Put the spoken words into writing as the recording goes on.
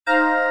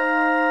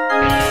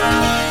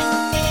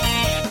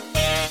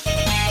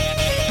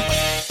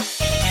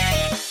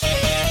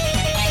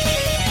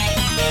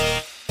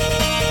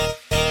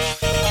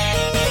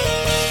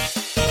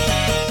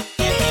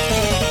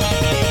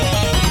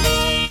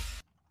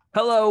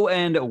Hello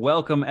and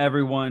welcome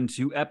everyone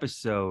to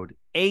episode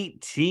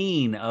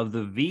 18 of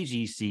the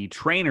VGC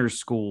Trainer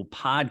School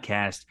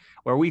podcast,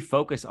 where we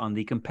focus on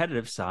the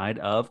competitive side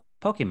of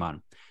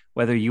Pokemon.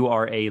 Whether you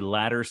are a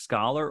ladder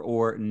scholar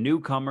or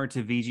newcomer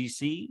to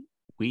VGC,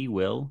 we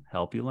will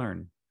help you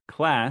learn.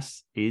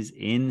 Class is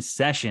in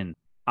session.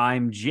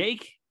 I'm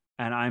Jake,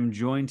 and I'm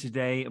joined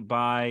today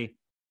by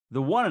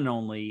the one and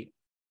only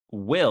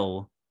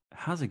Will.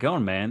 How's it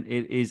going, man?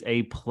 It is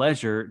a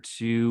pleasure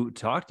to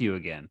talk to you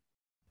again.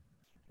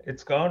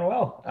 It's going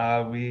well.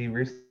 We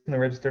recently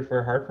registered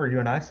for Hartford, you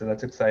and I, so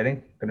that's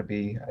exciting. Going to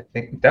be, I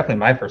think, definitely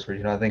my first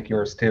regional. I think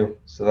yours too.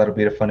 So that'll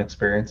be a fun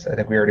experience. I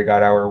think we already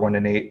got our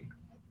 1-8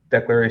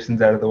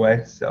 declarations out of the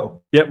way.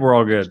 So Yep, we're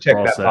all good. check We're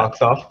all that set.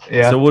 box off. So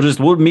Yeah.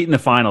 we'll meet in the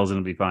finals and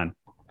it'll be fine.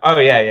 Oh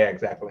yeah,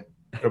 exactly.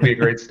 It'll be a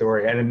great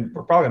story, and then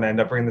we're probably going to end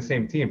up bringing the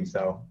same team.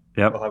 So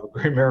Yep. we'll have a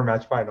great mirror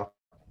match final.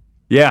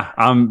 Yeah,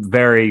 I'm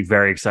very,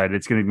 very excited.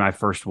 It's going to be my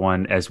first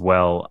one as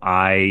well.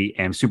 I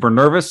am super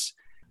nervous.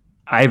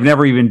 I've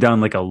never even done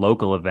like a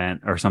local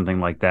event or something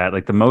like that.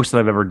 Like the most that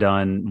I've ever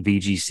done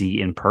VGC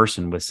in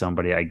person with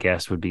somebody, I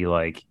guess, would be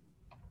like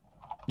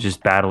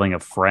just battling a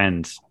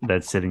friend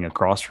that's sitting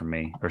across from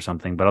me or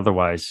something. But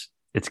otherwise,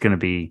 it's gonna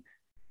be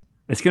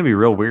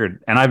real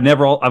weird. And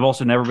I've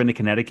also never been to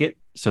Connecticut,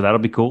 so that'll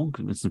be cool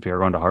since we are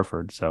going to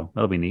Hartford. So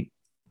that'll be neat.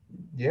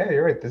 Yeah,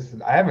 you're right.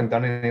 I haven't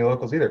done any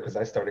locals either because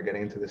I started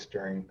getting into this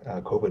during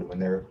COVID when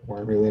there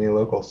weren't really any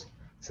locals.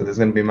 So this is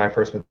going to be my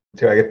first one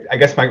too. I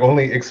guess my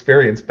only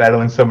experience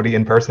battling somebody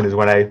in person is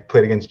when I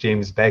played against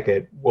James Beck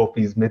at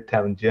Wolfie's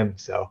Midtown Gym.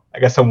 So I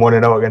guess I'm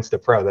 1-0 against a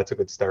pro. That's a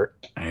good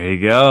start. There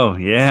you go.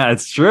 Yeah,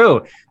 it's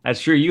true.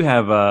 That's true. You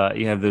have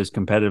those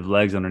competitive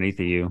legs underneath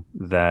of you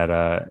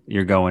that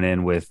you're going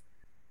in with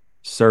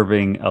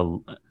serving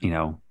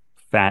a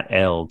fat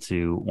L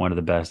to one of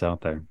the best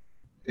out there.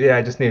 Yeah,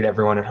 I just need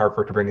everyone at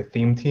Hartford to bring a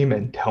theme team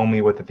and tell me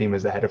what the theme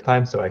is ahead of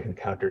time so I can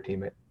counter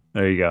team it.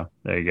 There you go.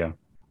 There you go.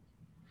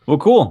 Well,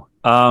 cool.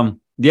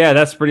 Yeah,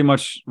 that's pretty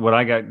much what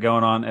I got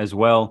going on as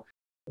well.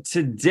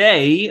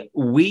 Today,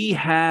 we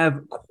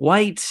have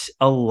quite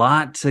a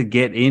lot to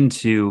get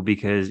into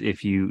because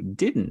if you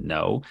didn't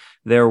know,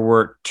 there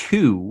were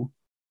two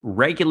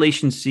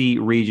Regulation C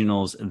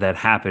regionals that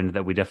happened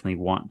that we definitely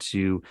want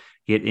to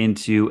get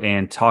into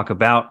and talk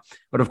about.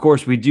 But of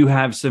course, we do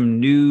have some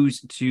news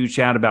to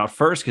chat about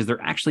first because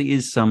there actually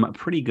is some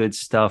pretty good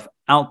stuff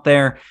out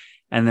there.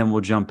 And then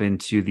we'll jump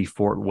into the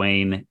Fort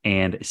Wayne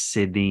and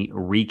Sydney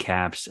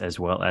recaps, as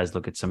well as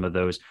look at some of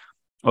those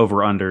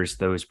over-unders,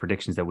 those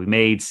predictions that we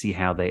made, see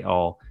how they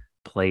all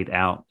played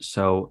out.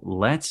 So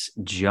let's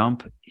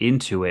jump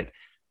into it.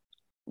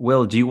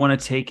 Will, do you want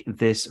to take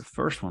this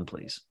first one,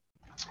 please?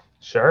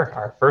 Sure.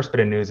 Our first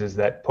bit of news is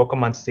that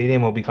Pokemon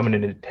Stadium will be coming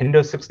to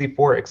Nintendo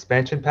 64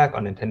 expansion pack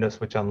on Nintendo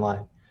Switch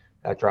Online.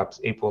 That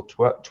drops April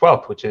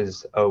 12th, which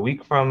is a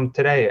week from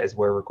today as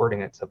we're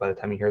recording it. So by the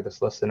time you hear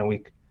this, less than a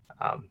week.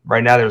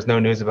 Right now, there's no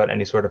news about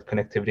any sort of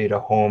connectivity to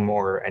home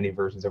or any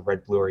versions of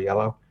red, blue, or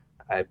yellow.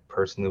 I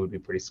personally would be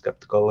pretty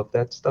skeptical if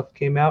that stuff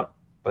came out,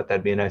 but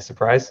that'd be a nice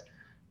surprise.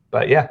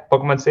 But yeah,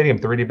 Pokemon Stadium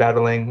 3D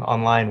battling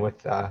online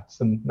with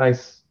some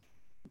nice,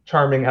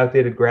 charming,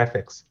 outdated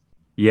graphics.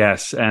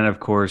 Yes, and of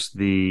course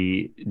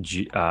the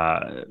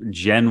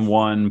Gen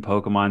 1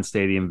 Pokemon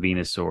Stadium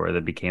Venusaur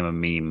that became a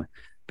meme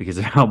because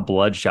of how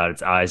bloodshot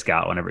its eyes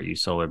got whenever it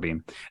used Solar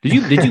Beam. Did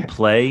you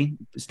play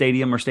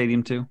Stadium or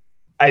Stadium 2?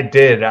 I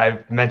did.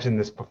 I've mentioned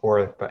this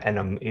before, and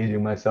I'm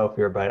aging myself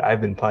here, but I've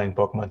been playing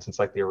Pokemon since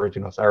like the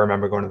originals. I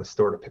remember going to the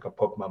store to pick up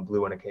Pokemon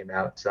Blue when it came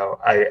out. So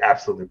I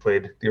absolutely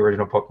played the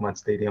original Pokemon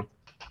Stadium.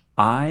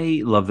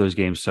 I love those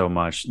games so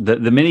much. The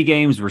mini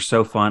games were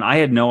so fun. I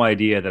had no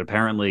idea that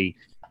apparently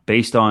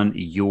based on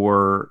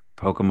your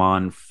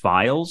Pokemon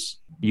files,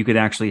 you could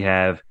actually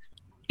have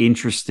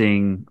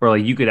interesting, or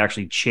like you could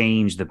actually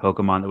change the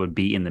Pokemon that would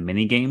be in the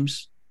mini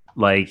games.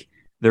 Like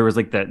there was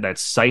like that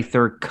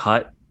Scyther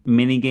cut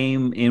mini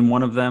game in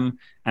one of them,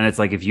 and it's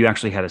like if you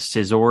actually had a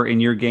Scizor in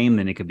your game,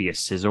 then it could be a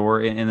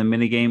Scizor in the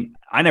mini game.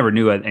 I never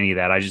knew any of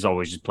that. I just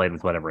always played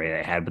with whatever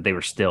they had, but they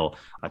were still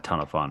a ton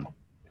of fun.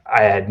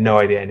 I had no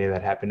idea any of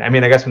that happened. I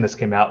mean, I guess when this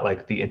came out,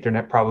 like the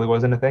internet probably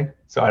wasn't a thing.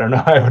 So I don't know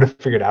how I would have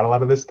figured out a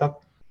lot of this stuff.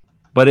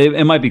 But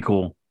it might be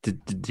cool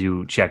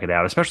to check it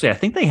out. Especially, I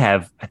think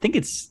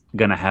it's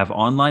gonna have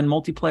online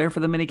multiplayer for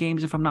the mini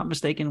games, if I'm not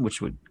mistaken,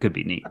 which could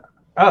be neat.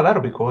 Oh,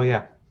 that'll be cool.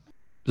 Yeah.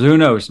 So who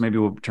knows? Maybe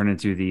we'll turn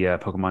into the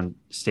Pokemon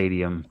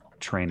Stadium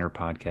Trainer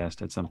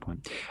podcast at some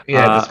point.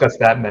 Yeah, discuss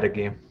that meta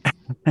game.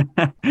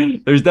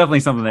 There's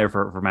definitely something there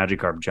for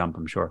Magikarp Jump,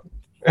 I'm sure.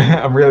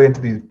 I'm really into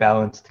these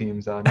balanced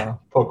teams on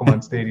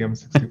Pokemon Stadium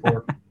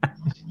 64.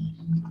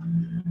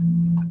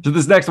 So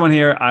this next one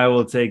here, I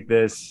will take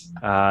this.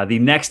 The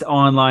next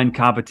online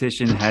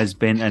competition has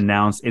been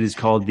announced. It is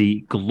called the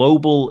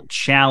Global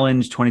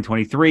Challenge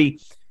 2023.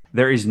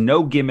 There is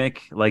no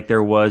gimmick like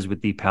there was with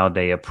the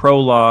Paldea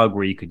Prologue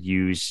where you could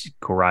use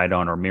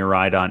Koraidon or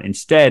Miraidon.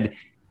 Instead,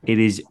 it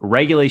is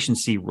Regulation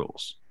C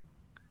rules.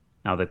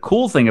 Now, the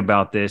cool thing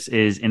about this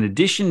is, in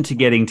addition to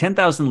getting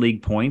 10,000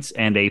 league points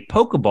and a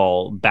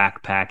Pokeball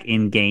backpack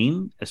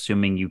in-game,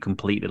 assuming you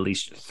complete at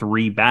least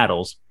 3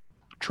 battles,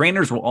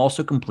 trainers will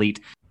also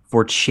complete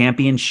for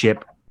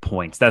championship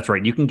points. That's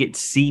right. You can get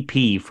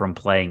CP from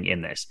playing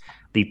in this.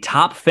 The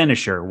top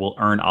finisher will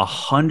earn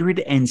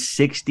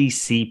 160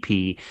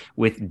 CP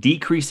with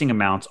decreasing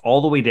amounts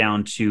all the way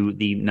down to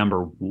the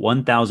number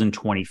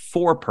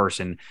 1,024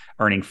 person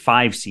earning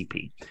 5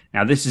 CP.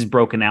 Now, this is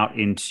broken out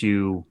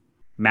into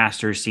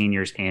Masters,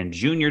 Seniors, and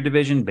Junior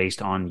division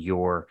based on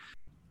your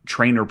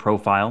trainer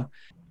profile.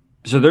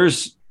 So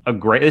this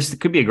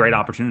could be a great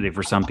opportunity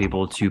for some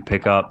people to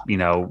pick up,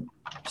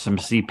 some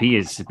CP,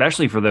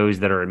 especially for those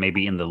that are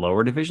maybe in the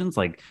lower divisions,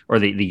 or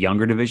the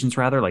younger divisions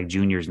rather, like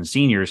juniors and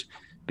seniors,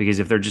 because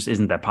if there just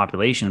isn't that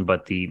population,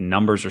 but the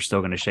numbers are still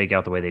going to shake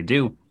out the way they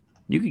do,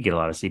 you could get a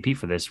lot of CP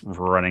for this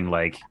for running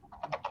like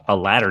a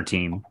ladder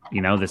team,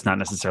 that's not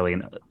necessarily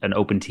an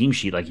open team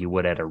sheet like you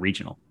would at a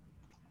regional.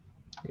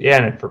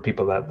 Yeah, and for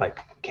people that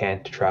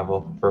can't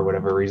travel for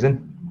whatever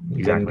reason,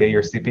 you can get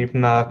your CP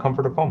from the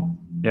comfort of home.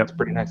 Yep. It's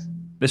pretty nice.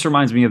 This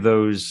reminds me of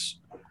those.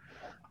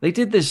 They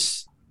did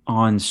this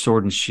on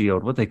Sword and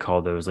Shield. What they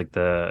call those?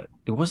 It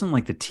wasn't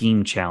like the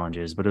team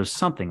challenges, but it was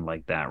something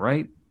like that,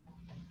 right?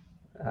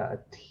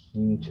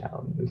 Team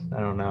challenges. I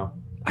don't know.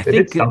 I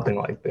think think something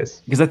like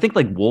this because I think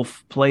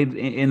Wolf played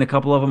in a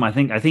couple of them. I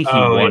think he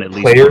won at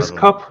least Players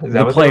Cup. Is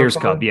that the Players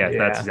Cup? Yeah,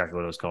 that's exactly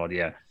what it was called.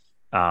 Yeah.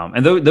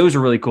 And those are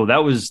really cool.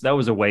 That was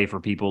a way for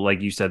people,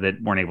 like you said,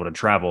 that weren't able to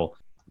travel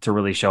to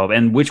really show up,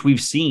 and which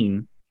we've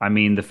seen. I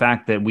mean, the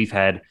fact that we've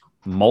had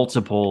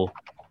multiple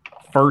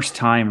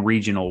first-time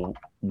regional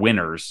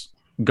winners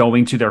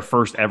going to their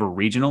first ever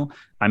regional.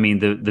 I mean,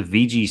 the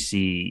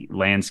VGC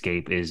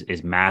landscape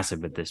is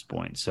massive at this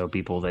point. So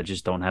people that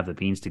just don't have the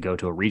means to go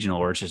to a regional,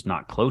 or it's just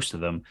not close to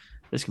them,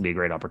 this could be a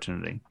great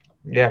opportunity.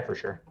 Yeah, for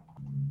sure.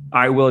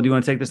 All right, Will, do you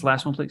want to take this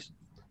last one, please?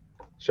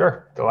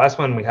 Sure. The last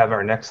one, we have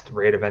our next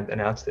raid event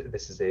announced.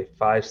 This is a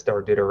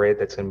 5-star Ditto raid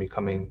that's going to be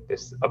coming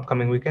this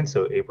upcoming weekend,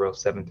 so April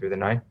 7th through the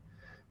 9th.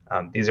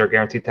 These are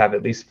guaranteed to have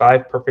at least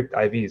 5 perfect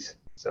IVs.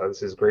 So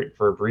this is great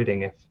for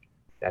breeding if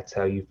that's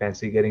how you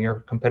fancy getting your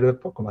competitive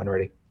Pokemon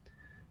ready.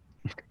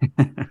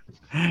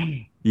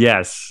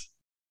 Yes.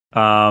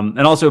 And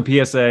also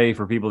PSA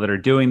for people that are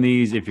doing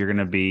these, if you're going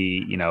to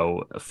be,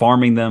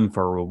 farming them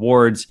for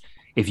rewards,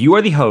 if you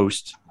are the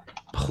host,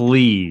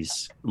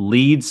 please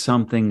lead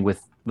something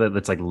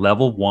that's like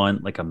level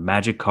 1, like a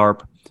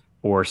Magikarp,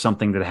 or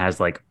something that has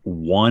like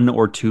 1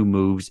 or 2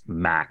 moves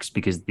max,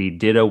 because the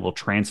Ditto will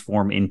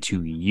transform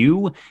into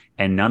you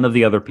and none of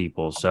the other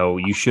people. So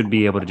you should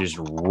be able to just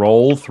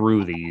roll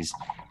through these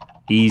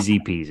easy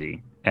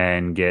peasy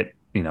and get,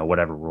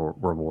 whatever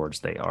rewards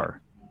they are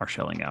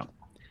shelling out.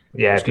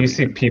 Yeah, if you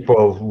see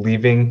people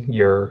leaving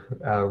your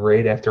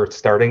raid after it's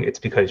starting, it's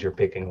because you're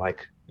picking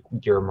like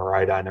your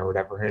Miraidon or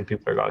whatever, and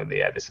people are going,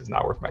 yeah, this is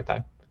not worth my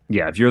time.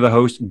 Yeah, if you're the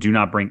host, do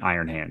not bring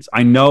Iron Hands.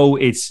 I know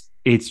it's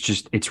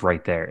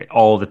right there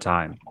all the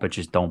time, but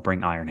just don't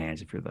bring Iron Hands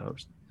if you're the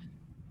host.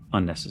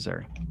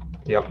 Unnecessary.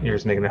 Yep, you're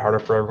just making it harder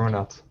for everyone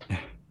else.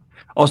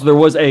 Also, there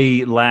was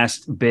a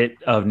last bit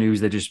of news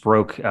that just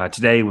broke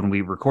today when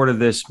we recorded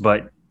this,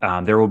 but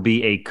there will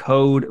be a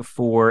code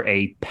for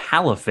a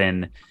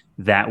Palafin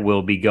that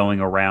will be going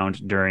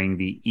around during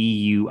the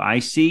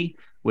EUIC,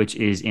 which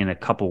is in a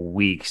couple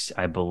weeks,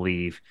 I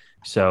believe.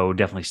 So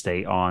definitely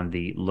stay on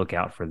the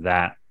lookout for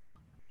that.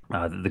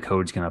 The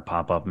code's going to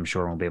pop up. I'm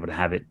sure we'll be able to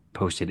have it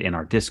posted in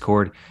our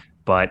Discord,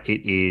 but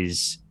it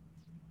is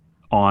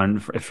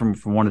from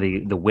one of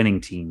the winning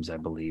teams, I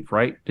believe,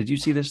 right? Did you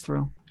see this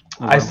through?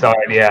 I saw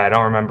it, yeah. I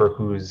don't remember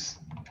whose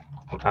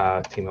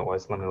team it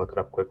was. Let me look it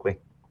up quickly,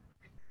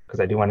 because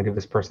I do want to give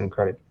this person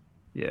credit.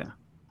 Yeah.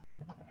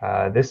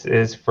 This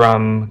is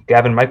from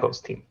Gavin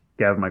Michaels' team.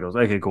 Gavin Michaels.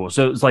 Okay, cool.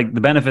 So it's like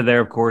the benefit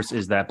there, of course,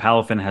 is that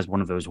Palafin has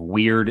one of those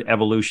weird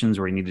evolutions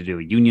where you need to do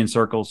a union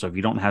circle. So if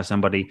you don't have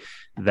somebody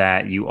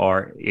that you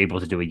are able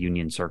to do a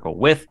union circle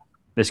with,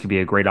 this could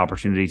be a great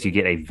opportunity to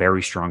get a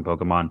very strong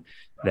Pokemon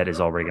that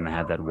is already going to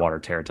have that water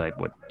Terra type.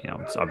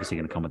 It's obviously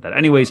going to come with that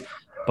anyways,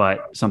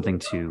 but something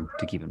to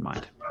keep in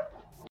mind.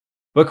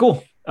 But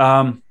cool.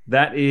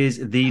 That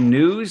is the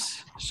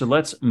news. So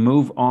let's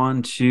move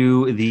on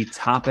to the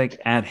topic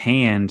at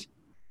hand,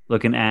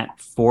 looking at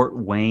Fort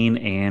Wayne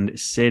and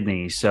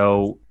Sydney.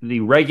 So the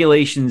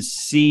Regulations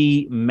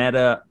C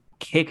meta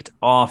kicked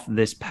off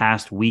this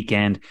past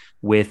weekend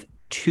with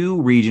 2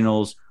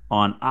 regionals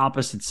on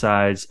opposite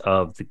sides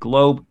of the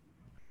globe,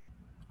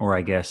 or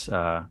I guess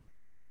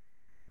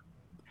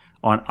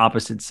on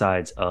opposite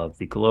sides of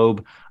the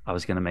globe. I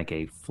was going to make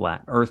a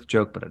flat Earth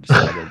joke, but I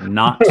decided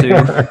not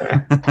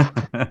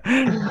to.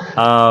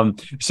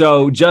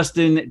 So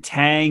Justin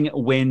Tang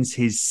wins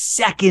his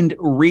 2nd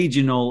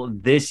regional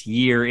this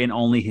year in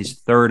only his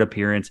 3rd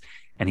appearance,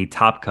 and he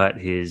top cut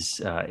his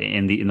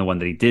in the one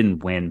that he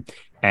didn't win.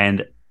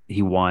 And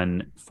he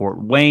won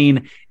Fort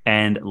Wayne,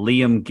 and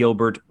Liam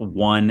Gilbert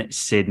won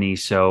Sydney.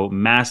 So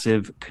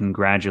massive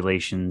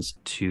congratulations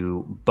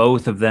to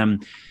both of them.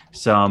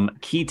 Some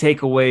key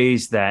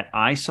takeaways that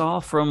I saw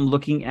from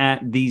looking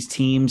at these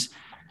teams.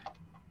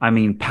 I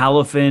mean,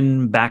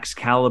 Palafin,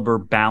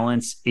 Baxcalibur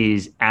balance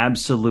is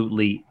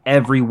absolutely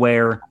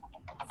everywhere.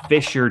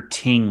 Fissure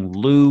Ting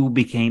Lu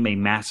became a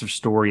massive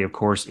story, of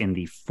course, in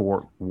the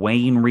Fort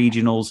Wayne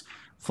regionals.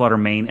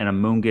 Fluttermane and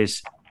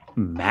Amoonguss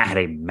had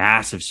a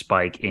massive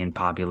spike in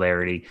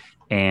popularity,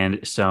 and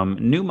some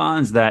new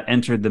mons that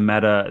entered the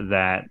meta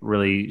that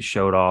really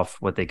showed off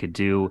what they could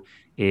do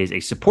is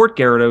a support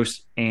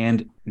Gyarados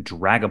and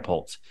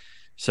Dragapult.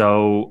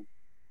 So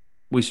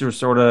we should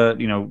sort of,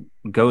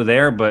 go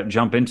there, but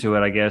jump into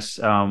it, I guess.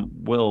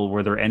 Will,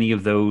 were there any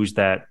of those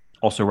that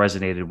also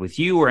resonated with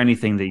you, or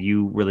anything that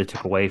you really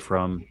took away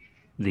from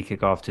the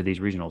kickoff to these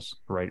regionals,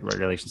 right?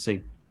 Regulation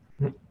C.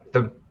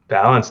 The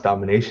balance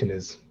domination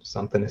is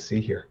something to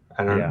see here.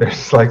 I don't. Yeah.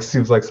 There's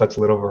seems like such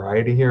little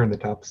variety here in the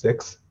top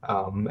six,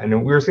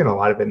 and we were seeing a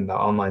lot of it in the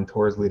online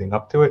tours leading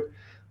up to it.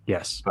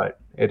 Yes,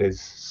 but it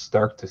is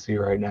stark to see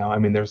right now. I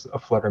mean, there's a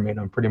Fluttermane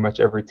on pretty much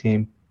every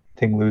team.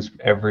 Tinglu's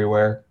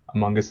everywhere.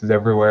 Among Us is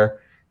everywhere.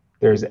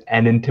 There's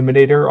an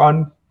Intimidator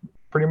on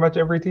pretty much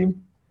every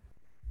team.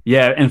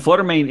 Yeah, and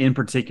Fluttermane in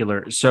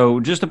particular. So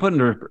just to put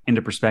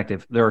into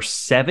perspective, there are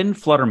 7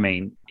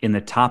 Fluttermane in the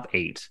top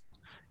 8.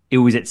 It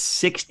was at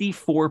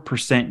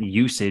 64%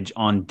 usage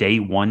on day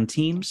 1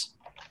 teams,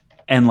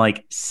 and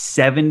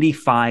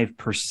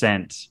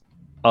 75%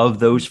 of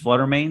those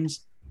Fluttermanes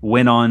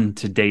went on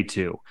to day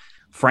 2.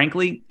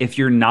 Frankly, if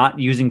you're not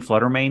using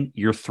Fluttermane,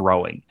 you're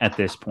throwing at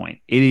this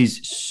point. It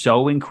is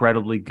so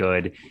incredibly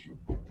good.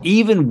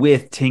 Even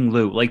with Ting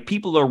Lu,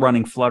 people are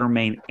running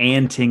Fluttermane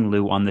and Ting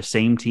Lu on the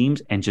same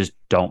teams and just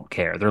don't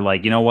care. They're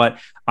like, you know what?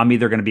 I'm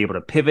either going to be able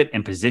to pivot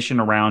and position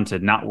around to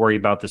not worry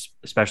about this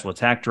special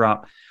attack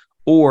drop,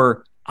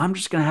 or I'm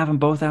just going to have them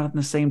both out at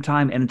the same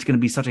time, and it's going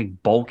to be such a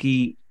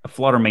bulky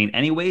Fluttermane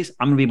anyways.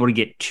 I'm going to be able to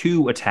get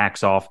 2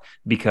 attacks off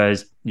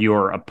because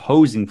your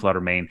opposing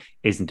Fluttermane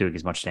isn't doing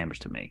as much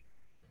damage to me.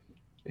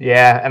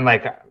 Yeah, and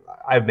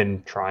I've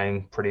been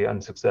trying pretty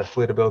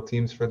unsuccessfully to build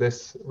teams for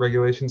this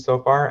regulation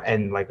so far,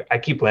 and I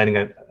keep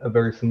landing a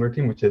very similar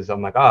team, which is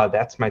I'm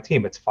that's my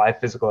team. It's 5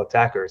 physical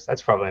attackers.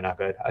 That's probably not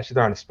good. I should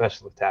throw on a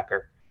special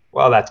attacker.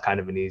 Well, that's kind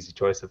of an easy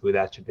choice of who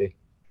that should be.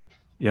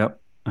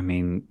 Yep. I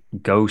mean,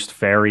 Ghost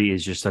Fairy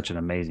is just such an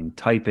amazing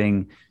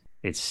typing.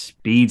 Its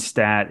speed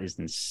stat is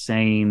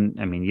insane.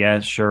 I mean, yeah,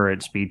 sure,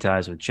 it speed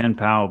ties with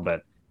Chenpao,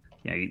 but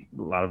a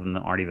lot of them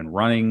aren't even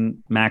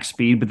running max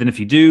speed. But then if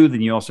you do,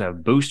 then you also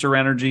have booster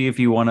energy if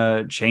you want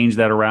to change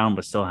that around,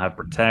 but still have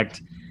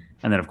protect.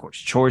 And then, of course,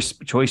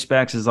 choice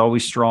specs is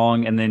always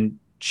strong. And then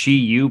Chi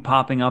Yu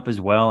popping up as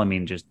well. I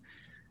mean, just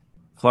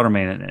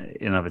Fluttermane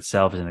in and of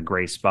itself is in a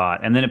great spot.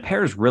 And then it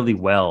pairs really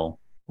well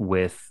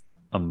with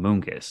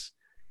Amoonguss.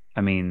 I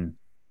mean,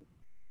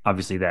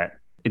 obviously that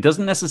it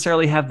doesn't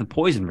necessarily have the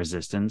poison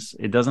resistance.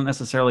 It doesn't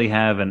necessarily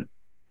have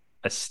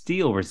a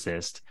steel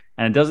resist.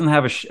 And it doesn't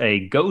have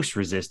a ghost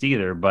resist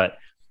either, but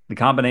the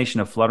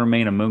combination of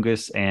Fluttermane,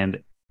 Amoonguss,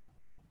 and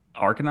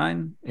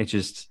Arcanine,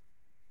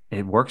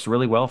 it works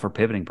really well for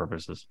pivoting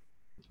purposes.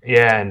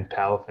 Yeah, and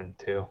Palafin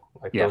too.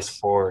 Yes. Those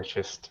 4, it's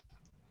just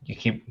you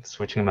keep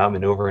switching them out,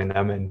 maneuvering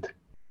them, and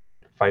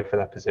fight for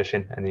that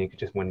position, and then you can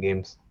just win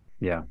games.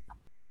 Yeah.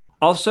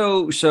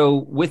 Also,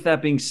 so with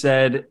that being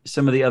said,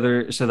 some of the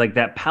other,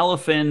 that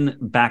Palafin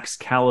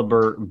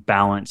Baxcalibur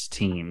balance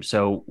team.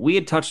 So we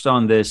had touched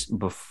on this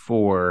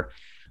before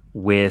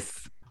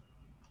with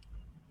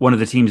one of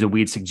the teams that we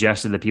had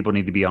suggested that people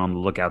need to be on the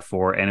lookout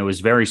for, and it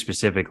was very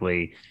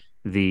specifically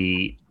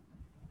the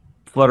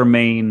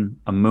Fluttermane,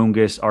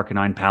 Amoonguss,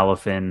 Arcanine,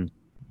 Palafin,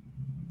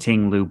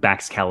 Ting Lu,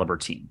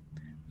 Baxcalibur team.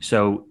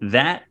 So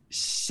that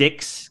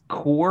 6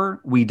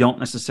 core we don't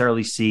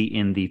necessarily see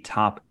in the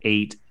top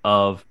 8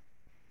 of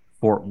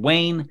Fort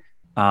Wayne,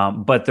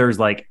 but there's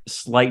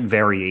slight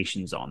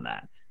variations on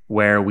that,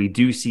 where we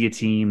do see a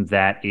team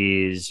that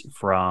is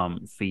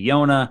from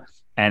Fiona,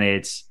 and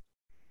it's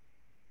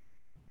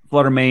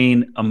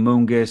Fluttermane,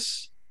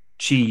 Amoonguss,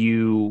 Chi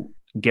Yu,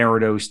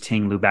 Gyarados,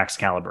 Ting Lu,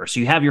 Baxcalibur.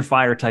 So you have your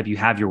fire type, you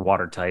have your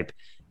water type,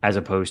 as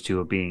opposed to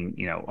it being,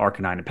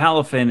 Arcanine and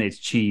Palafin,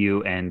 it's Chi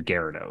Yu and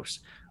Gyarados.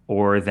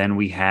 Or then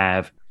we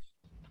have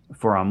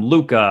from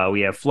Luca,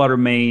 we have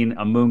Fluttermane,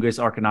 Amoonguss,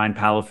 Arcanine,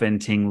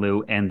 Palafin, Ting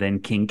Lu, and then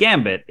King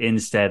Gambit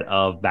instead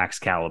of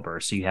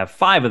Baxcalibur. So you have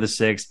 5 of the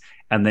 6,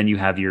 and then you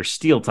have your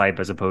steel type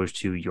as opposed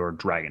to your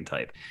dragon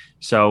type.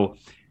 So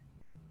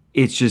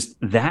it's just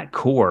that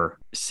core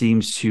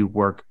seems to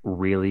work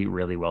really,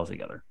 really well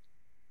together.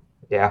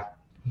 Yeah.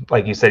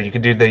 Like you said, you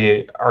could do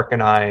the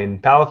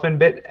Arcanine Palafin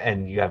bit,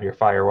 and you have your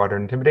Fire, Water,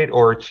 Intimidate,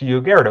 or Chi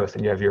Yu Gyarados,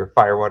 and you have your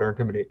Fire, Water,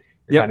 Intimidate.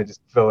 You're kind of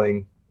just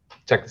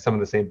checking some of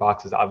the same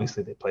boxes.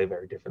 Obviously, they play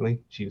very differently.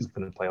 Chi Yu's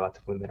going to play a lot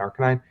differently than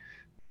Arcanine,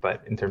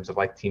 but in terms of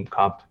team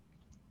comp,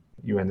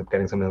 you end up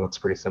getting something that looks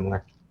pretty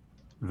similar.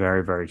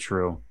 Very, very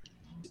true.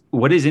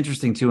 What is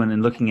interesting too, and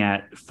then looking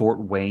at Fort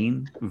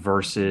Wayne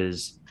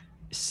versus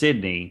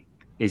Sydney,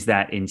 is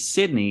that in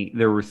Sydney,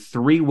 there were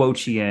 3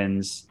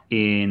 Wo-Chiens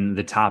in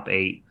the top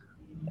 8,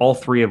 all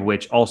 3 of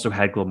which also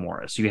had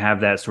Glamora. So you have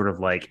that sort of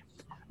like,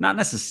 not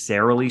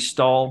necessarily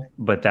stall,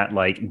 but that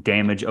like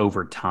damage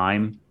over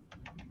time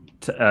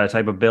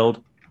type of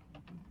build.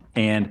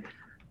 And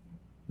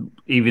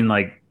even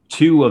like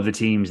 2 of the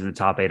teams in the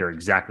top 8 are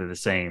exactly the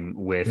same,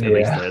 with at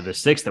least the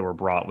 6 that were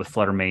brought, with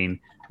Fluttermane,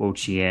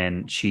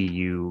 Wo-Chien,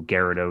 Chi-Yu,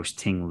 Gyarados,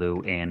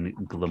 Ting-Lu, and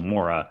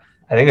Glamora.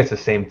 I think it's the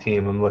same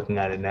team. I'm looking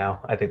at it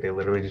now. I think they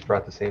literally just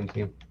brought the same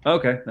team.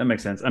 Okay, that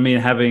makes sense. I mean,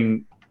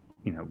 having,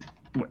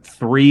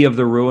 3 of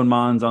the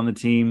Ruinmons on the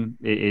team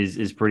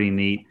is pretty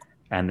neat,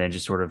 and then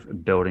just sort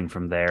of building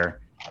from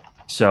there.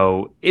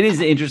 So it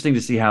is interesting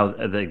to see how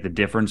the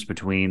difference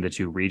between the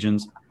 2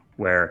 regions,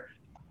 where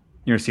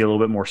you're going to see a little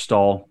bit more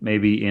stall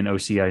maybe in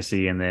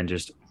OCIC, and then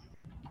just,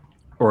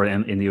 or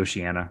in the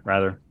Oceania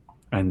rather,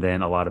 and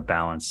then a lot of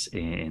balance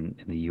in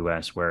the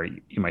US, where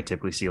you might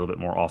typically see a little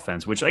bit more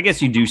offense, which I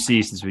guess you do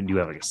see, since we do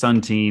have like a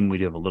Sun team. We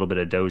do have a little bit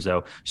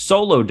of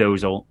Solo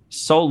Dozo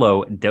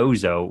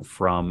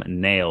from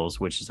Nails,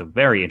 which is a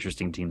very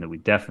interesting team that we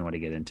definitely want to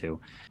get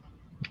into.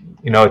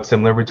 It's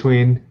similar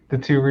between the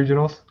 2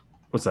 regionals.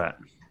 What's that?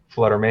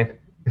 Fluttermane.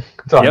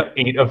 It's on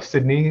 8 of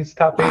Sydney's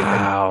top 8.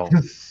 Wow.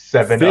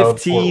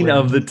 15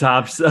 of the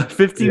top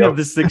 15 of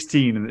the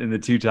 16 in the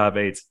 2 top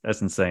 8s.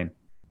 That's insane.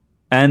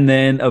 And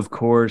then, of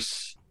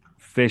course,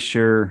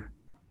 Fissure,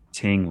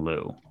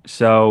 Ting-Lu.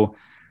 So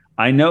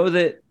I know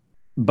that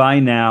by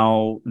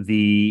now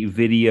the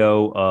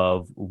video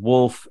of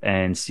Wolf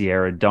and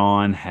Sierra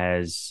Dawn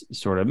has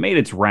sort of made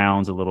its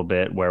rounds a little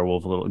bit, where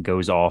Wolf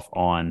goes off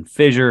on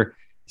Fissure,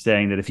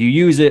 saying that if you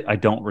use it, I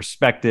don't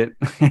respect it,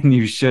 and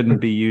you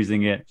shouldn't be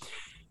using it.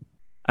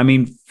 I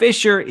mean,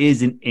 Fissure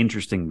is an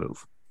interesting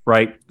move,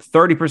 right?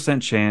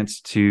 30%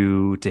 chance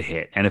to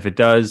hit. And if it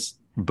does,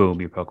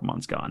 boom, your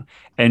Pokemon's gone.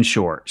 And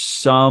sure,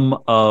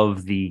 some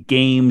of the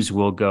games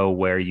will go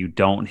where you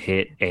don't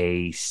hit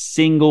a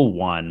single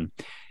one.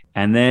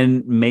 And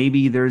then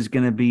maybe there's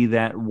going to be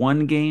that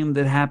one game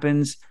that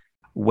happens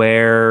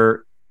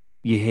where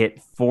you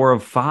hit 4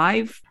 of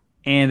 5,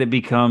 and it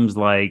becomes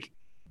like,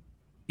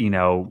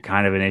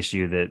 kind of an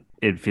issue that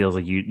it feels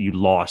like you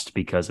lost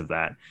because of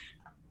that.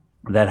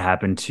 That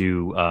happened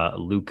to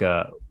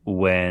Luca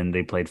when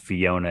they played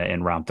Fiona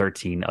in round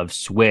 13 of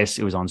Swiss.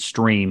 It was on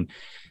stream.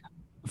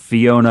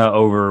 Fiona,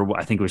 over,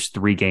 I think it was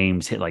 3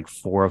 games, hit like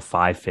 4 of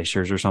 5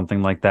 Fissures or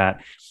something like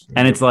that.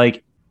 And it's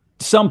like,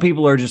 some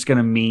people are just going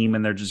to meme,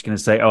 and they're just going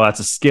to say, oh, that's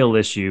a skill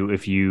issue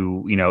if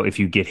if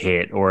you get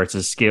hit, or it's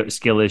a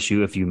skill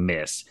issue if you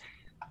miss.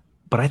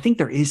 But I think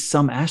there is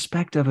some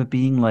aspect of it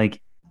being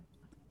like,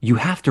 you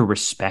have to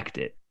respect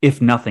it,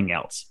 if nothing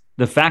else.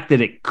 The fact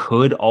that it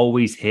could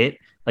always hit,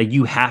 like,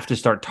 you have to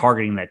start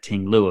targeting that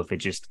Ting-Lu if it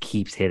just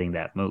keeps hitting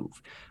that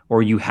move.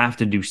 Or you have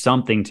to do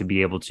something to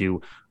be able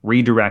to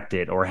redirect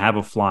it, or have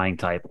a flying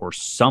type or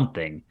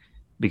something,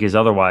 because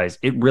otherwise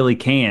it really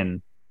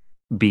can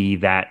be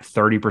that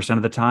 30%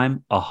 of the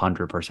time,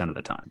 100% of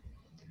the time.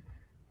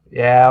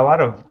 Yeah, a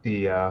lot of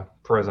the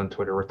pros on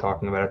Twitter were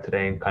talking about it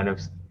today and kind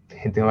of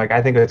hinting like,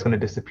 I think it's going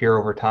to disappear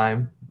over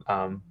time.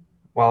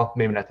 Well,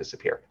 maybe not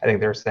disappear. I think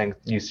they're saying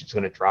usage is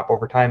going to drop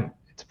over time.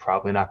 It's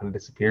probably not going to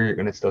disappear. You're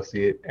going to still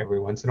see it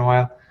every once in a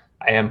while.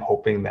 I am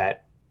hoping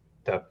that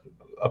the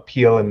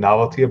appeal and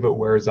novelty of it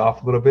wears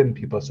off a little bit and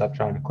people stop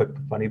trying to click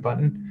the funny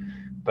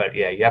button. But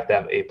yeah, you have to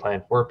have a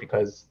plan for it,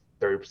 because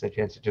 30%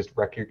 chance to just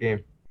wreck your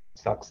game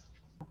sucks.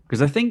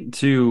 Because I think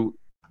too,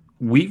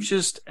 we've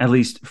just, at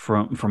least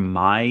from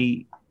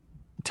my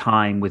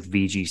time with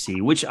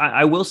VGC, which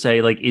I will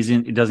say, like,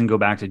 it doesn't go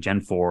back to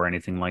Gen 4 or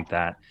anything like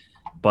that,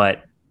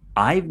 but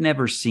I've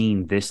never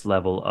seen this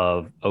level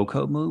of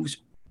OHKO moves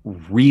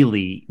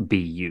really be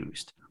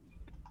used.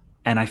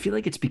 And I feel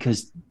like it's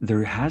because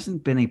there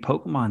hasn't been a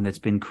Pokemon that's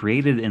been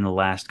created in the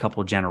last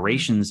couple of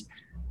generations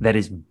that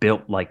is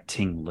built like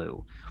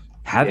Ting-Lu.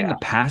 Having a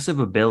passive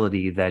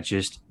ability that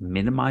just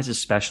minimizes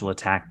special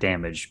attack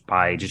damage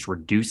by just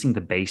reducing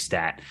the base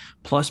stat,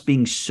 plus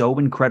being so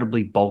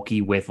incredibly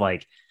bulky with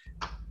like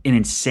an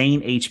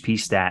insane HP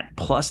stat,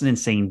 plus an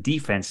insane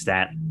defense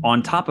stat,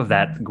 on top of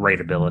that great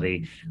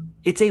ability,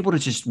 it's able to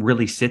just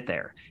really sit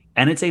there.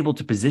 And it's able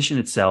to position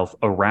itself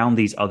around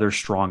these other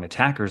strong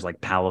attackers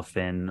like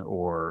Palafin,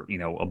 or,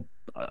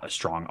 a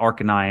strong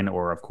Arcanine,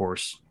 or, of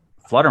course,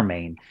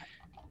 Fluttermane.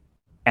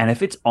 And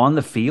if it's on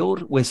the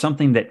field with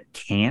something that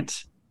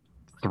can't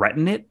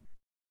threaten it,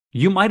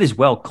 you might as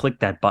well click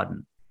that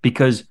button,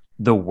 because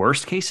the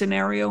worst case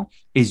scenario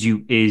is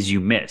you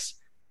miss.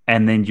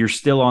 And then you're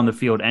still on the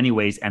field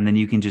anyways, and then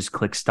you can just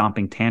click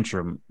Stomping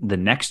Tantrum the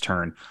next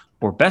turn.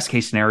 Or best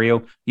case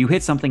scenario, you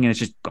hit something and it's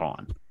just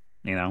gone,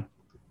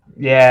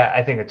 Yeah,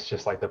 I think it's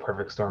just like the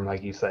perfect storm,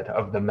 like you said,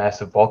 of the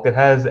massive bulk it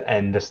has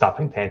and the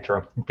Stomping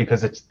Tantrum,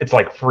 because it's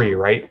like free,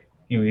 right?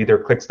 You either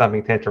click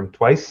Stomping Tantrum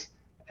twice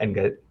and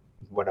get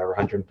whatever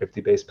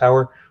 150 base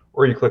power,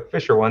 or you click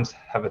Fissure once,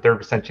 have a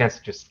 30% chance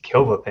to just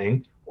kill the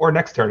thing, or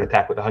next turn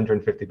attack with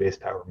 150 base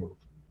power move.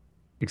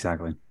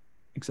 Exactly.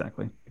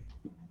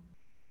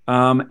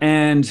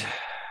 And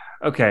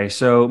Okay,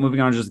 so moving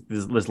on, just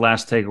this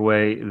last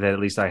takeaway that at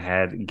least I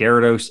had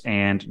Gyarados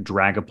and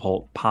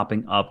Dragapult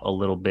popping up a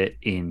little bit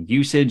in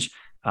usage.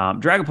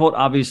 Dragapult,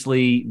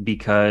 obviously,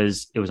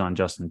 because it was on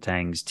Justin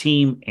Tang's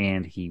team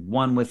and he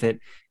won with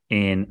it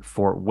in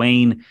Fort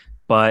Wayne,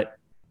 but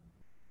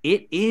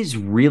it is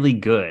really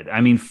good. I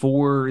mean,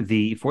 for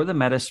the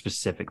meta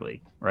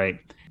specifically, right?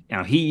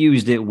 Now he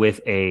used it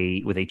with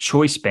a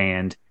choice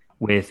band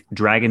with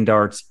Dragon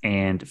Darts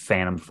and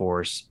Phantom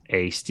Force,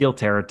 a Steel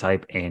Terra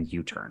type, and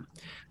U-Turn.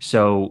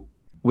 So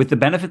with the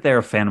benefit there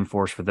of Phantom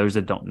Force, for those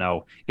that don't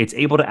know, it's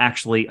able to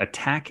actually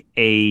attack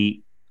a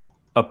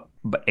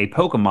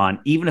Pokemon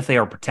even if they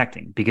are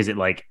protecting, because it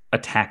like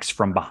attacks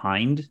from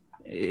behind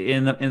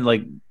in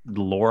like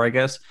the lore, I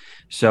guess.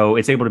 So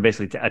it's able to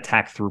basically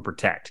attack through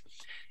protect.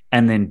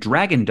 And then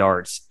Dragon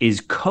Darts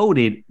is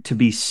coded to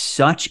be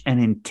such an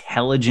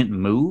intelligent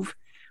move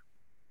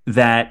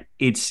that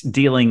it's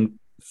dealing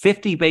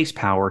 50 base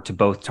power to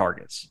both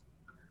targets.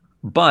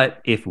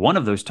 But if one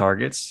of those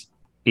targets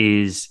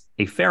is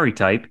a fairy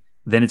type,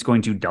 then it's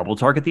going to double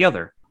target the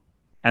other.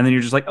 And then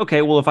you're just like,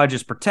 okay, well, if I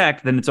just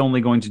protect, then it's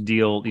only going to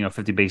deal,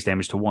 50 base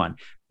damage to one.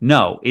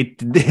 No,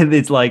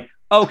 it's like,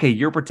 okay,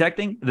 you're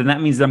protecting, then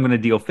that means that I'm going to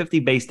deal 50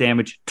 base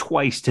damage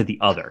twice to the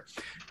other.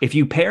 If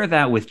you pair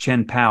that with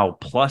Chen Pao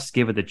plus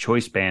give it the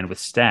choice band with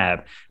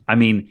stab, I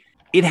mean,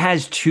 it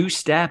has two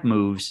stab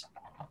moves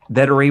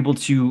that are able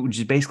to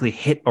just basically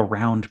hit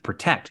around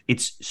protect.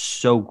 It's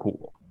so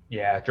cool.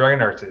 Yeah,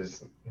 Dragon Arts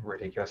is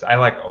ridiculous. I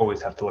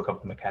always have to look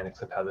up the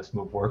mechanics of how this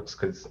move works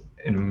because,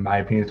 in my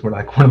opinion, it's one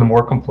of the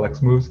more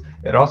complex moves.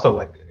 It also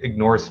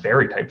ignores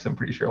fairy types. I'm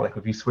pretty sure. Like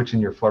if you switch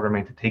in your Flutter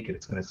Mane to take it,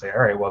 it's going to say, "All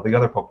right, well the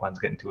other Pokemon's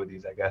getting two of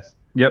these, I guess."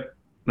 Yep,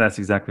 that's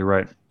exactly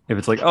right. If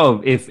it's like,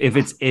 oh, if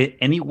it's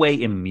any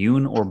way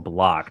immune or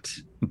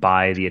blocked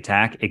by the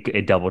attack,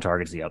 it double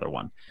targets the other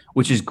one,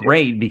 which is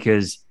great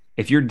because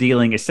if you're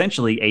dealing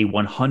essentially a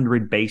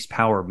 100 base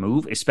power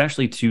move,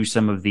 especially to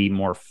some of the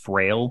more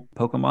frail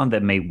Pokemon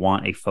that may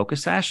want a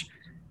Focus Sash,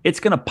 it's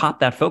going to pop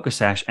that Focus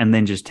Sash and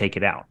then just take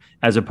it out.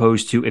 As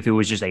opposed to if it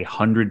was just a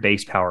 100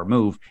 base power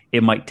move,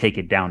 it might take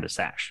it down to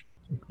Sash.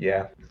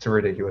 Yeah, it's a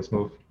ridiculous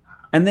move.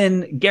 And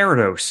then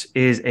Gyarados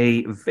is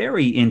a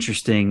very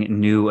interesting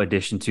new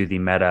addition to the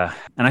meta.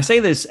 And I say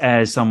this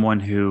as someone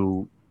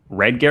who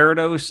read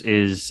Gyarados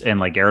and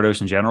Gyarados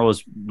in general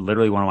is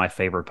literally one of my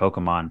favorite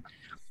Pokemon.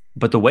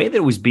 But the way that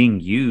it was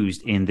being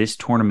used in this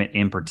tournament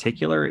in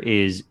particular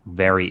is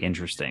very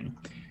interesting.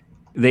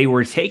 They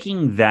were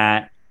taking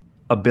that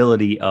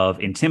ability of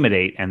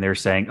Intimidate and they're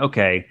saying,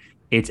 okay,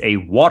 it's a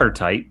water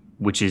type,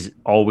 which is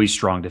always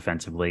strong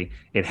defensively.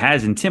 It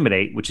has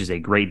Intimidate, which is a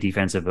great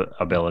defensive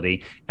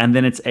ability. And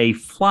then it's a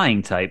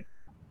flying type,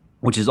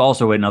 which is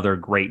also another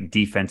great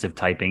defensive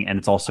typing. And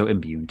it's also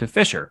immune to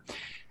Fissure.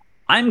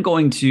 I'm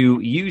going to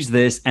use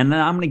this and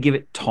then I'm going to give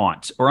it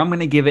Taunt, or I'm going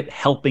to give it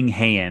Helping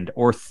Hand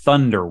or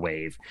Thunder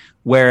Wave.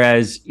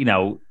 Whereas,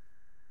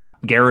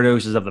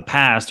 Gyarados of the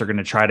past are going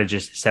to try to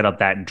just set up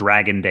that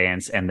Dragon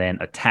Dance and then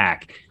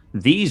attack.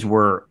 These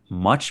were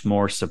much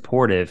more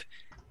supportive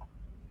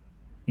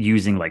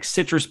using like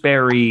Citrus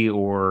Berry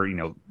or,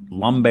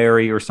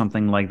 Lumberry or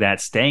something like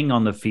that, staying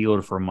on the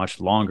field for much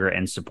longer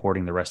and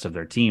supporting the rest of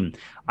their team.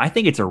 I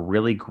think it's a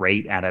really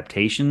great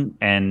adaptation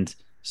and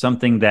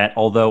something that,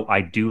 although I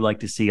do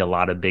like to see a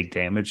lot of big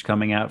damage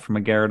coming out from a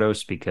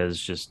Gyarados because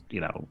just,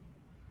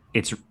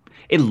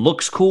 it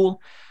looks cool,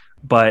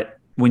 but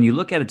when you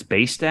look at its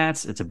base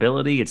stats, its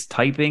ability, its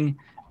typing,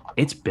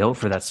 it's built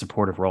for that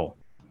supportive role.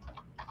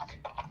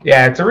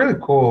 Yeah, it's a really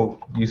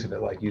cool use of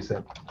it, like you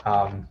said.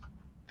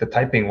 The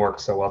typing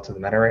works so well to the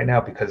meta right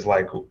now because one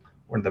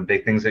of the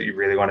big things that you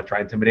really want to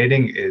try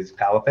intimidating is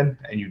Palafin,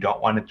 and you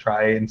don't want to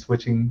try and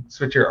switch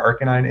your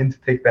Arcanine in to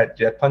take that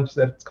Jet Punch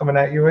that it's coming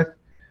at you with,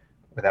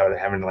 without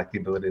having the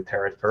ability to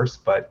tear it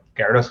first. But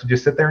Gyarados could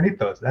just sit there and eat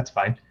those. That's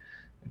fine.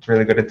 It's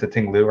really good into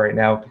Tinglu right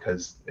now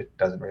because it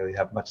doesn't really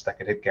have much that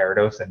could hit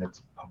Gyarados, and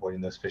it's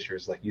avoiding those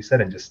fissures, like you said,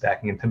 and just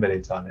stacking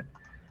Intimidates on it.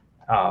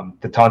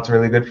 The Taunt's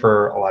really good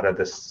for a lot of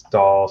the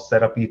stall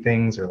setup-y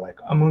things, or like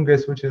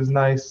Amoonguss, which is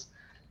nice.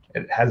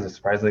 It has a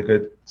surprisingly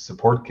good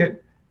support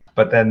kit,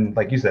 but then,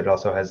 like you said, it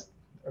also has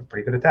a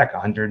pretty good attack,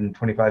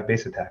 125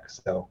 base attack.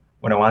 So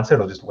when it wants it,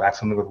 it'll just whack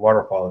something with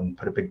Waterfall and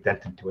put a big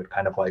dent into it,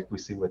 kind of like we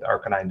see with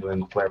Arcanine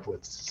doing Flare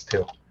Blitzes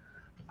too.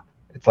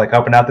 It's like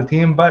helping out the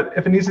team, but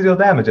if it needs to deal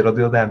damage, it'll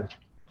deal damage.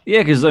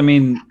 Yeah, because,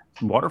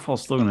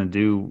 Waterfall's still going to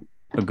do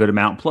a good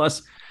amount.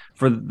 Plus,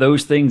 for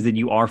those things that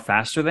you are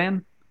faster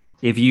than,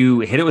 if you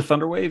hit it with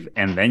Thunder Wave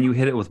and then you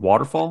hit it with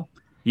Waterfall,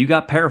 you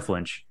got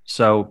Paraflinch.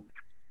 So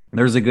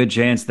there's a good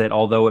chance that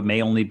although it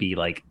may only be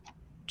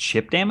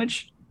chip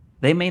damage,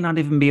 they may not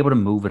even be able to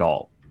move at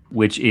all,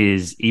 which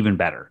is even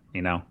better,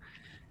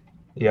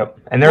 Yep.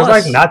 And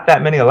there's not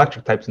that many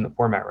electric types in the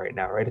format right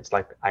now, right? It's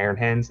like Iron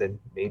Hands and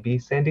maybe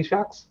Sandy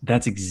Shocks.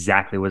 That's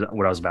exactly what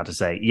I was about to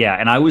say. Yeah,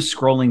 and I was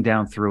scrolling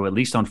down through, at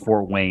least on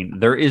Fort Wayne,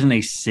 there isn't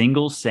a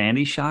single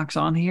Sandy Shocks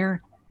on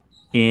here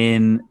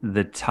in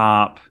the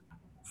top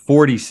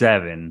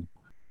 47.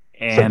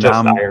 So And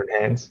just Iron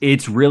Hands.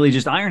 it's really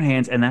just Iron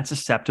Hands, and that's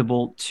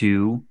susceptible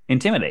to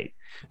Intimidate.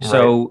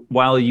 So Right.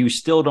 while you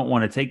still don't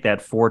want to take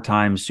that 4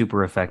 times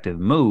super effective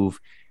move,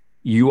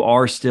 you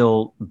are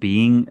still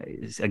being,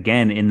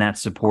 again, in that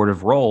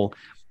supportive role.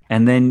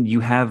 And then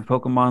you have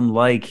Pokemon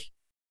like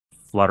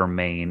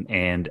Fluttermane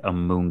and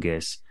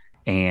Amoonguss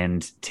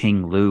and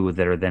Ting Lu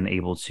that are then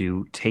able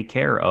to take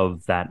care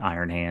of that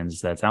Iron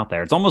Hands that's out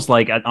there. It's almost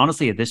like,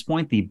 honestly, at this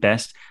point, the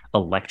best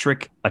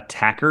electric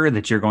attacker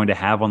that you're going to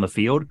have on the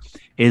field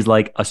is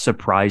like a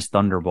surprise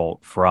Thunderbolt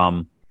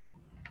from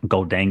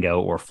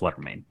Goldango or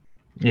Fluttermane.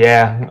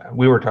 Yeah,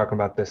 we were talking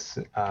about this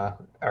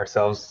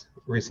ourselves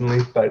recently,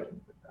 but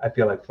I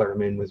feel like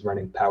Fluttermane was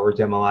running Power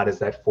Gem a lot as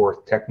that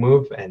 4th tech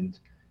move, and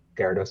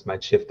Gyarados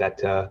might shift that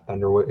to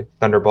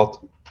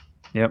Thunderbolt.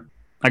 Yep.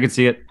 I could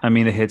see it. I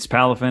mean, it hits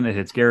Palafin, it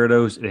hits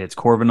Gyarados, it hits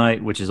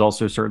Corviknight, which is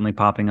also certainly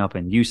popping up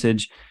in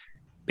usage.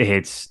 It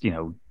hits,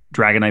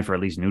 Dragonite for at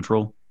least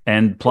neutral.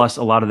 And plus,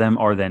 a lot of them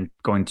are then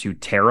going to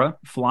Terra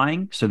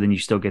flying. So then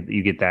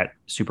you get that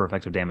super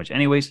effective damage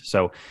anyways.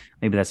 So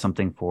maybe that's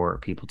something for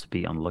people to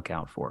be on the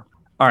lookout for.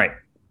 All right.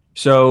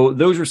 So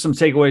those are some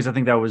takeaways. I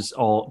think that was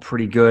all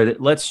pretty good.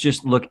 Let's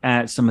just look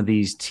at some of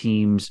these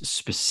teams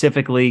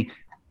specifically,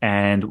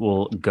 and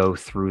we'll go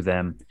through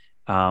them.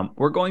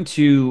 We're going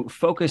to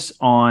focus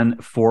on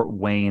Fort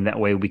Wayne. That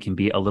way we can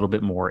be a little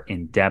bit more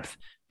in depth,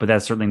 but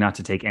that's certainly not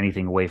to take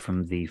anything away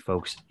from the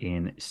folks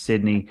in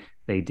Sydney.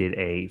 They did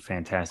a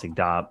fantastic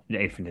job.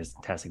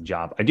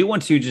 I do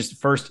want to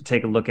just first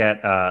take a look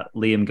at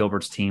Liam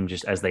Gilbert's team,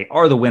 just as they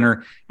are the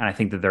winner. And I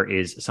think that there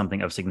is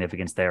something of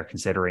significance there,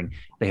 considering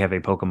they have a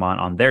Pokemon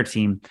on their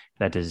team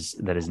that is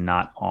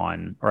not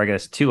on, or I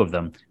guess 2 of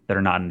them that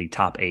are not in the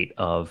top 8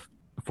 of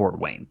Fort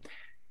Wayne.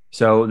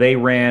 So they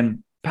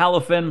ran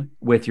Palafin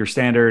with your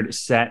standard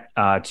set,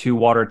 2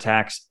 water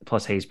attacks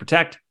plus Haze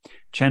Protect.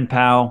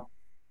 Chien-Pao,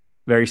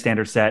 very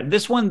standard set.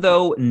 This one,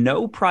 though,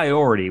 no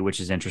priority, which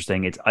is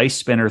interesting. It's Ice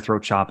Spinner,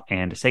 Throat Chop,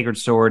 and Sacred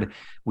Sword.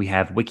 We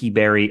have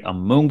Wikiberry,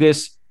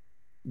 Amoonguss,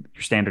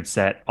 your standard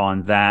set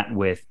on that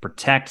with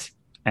Protect,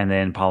 and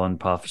then Pollen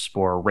Puff,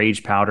 Spore,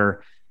 Rage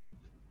Powder.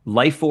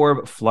 Life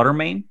Orb,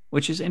 Fluttermane,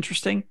 which is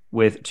interesting,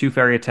 with 2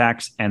 fairy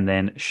attacks, and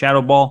then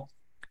Shadow Ball.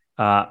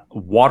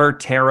 Water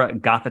Terra,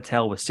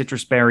 Gothitelle with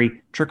Citrus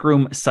Berry, Trick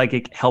Room,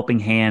 Psychic, Helping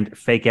Hand,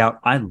 Fake Out.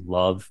 I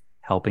love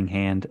Helping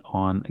Hand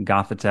on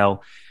Gothitelle.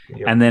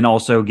 Yep. And then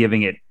also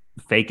giving it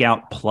Fake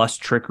Out plus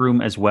Trick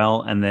Room as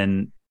well. And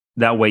then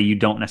that way you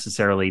don't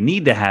necessarily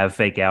need to have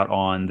Fake Out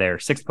on their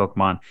 6th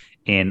Pokemon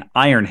in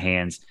Iron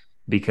Hands,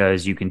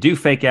 because you can do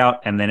Fake Out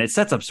and then it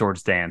sets up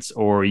Swords Dance,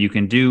 or you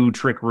can do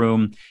Trick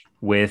Room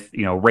with,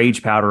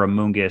 Rage Powder,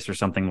 Amoonguss or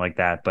something like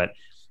that. But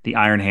the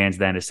Iron Hands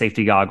then is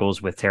Safety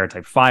Goggles with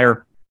Terra-type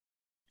Fire,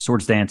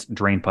 Swords Dance,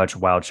 Drain Punch,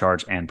 Wild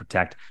Charge, and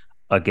Protect.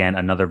 Again,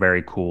 another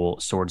very cool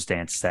Swords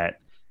Dance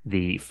set.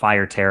 The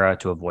Fire Terra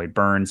to avoid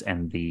burns,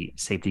 and the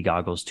Safety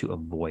Goggles to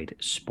avoid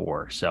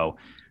Spore. So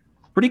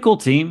pretty cool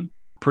team,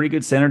 pretty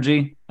good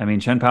synergy. I mean,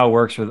 Chien-Pao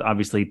works with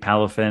obviously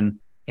Palafin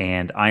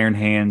and Iron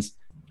Hands.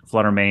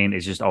 Fluttermane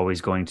is just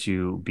always going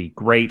to be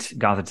great.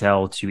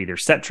 Gothitelle to either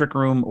set Trick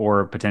Room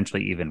or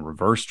potentially even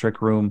reverse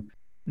Trick Room.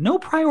 No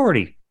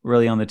priority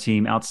really on the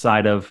team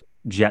outside of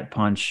Jet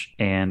Punch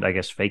and I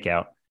guess Fake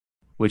Out,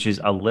 which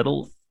is a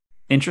little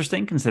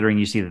interesting considering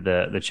you see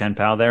the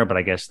Chien-Pao there, but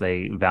I guess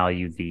they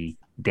value the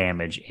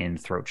damage in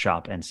Throat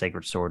Chop and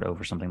Sacred Sword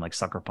over something like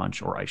Sucker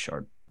Punch or Ice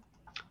Shard.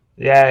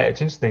 Yeah,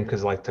 it's interesting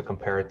because to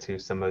compare it to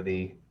some of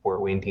the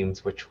Fort Wayne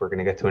teams, which we're going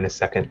to get to in a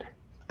second,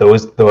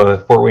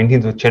 the Fort Wayne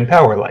teams with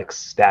Chien-Pao are like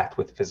stacked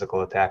with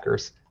physical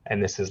attackers.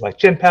 And this is like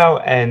Chien-Pao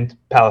and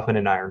Palafin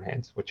and Iron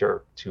Hands, which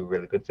are 2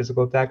 really good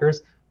physical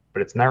attackers,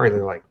 but it's not really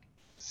like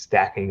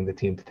stacking the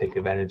team to take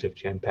advantage of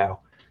Chien-Pao.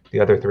 The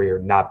other 3 are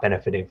not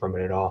benefiting from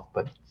it at all,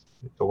 but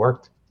it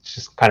worked. It's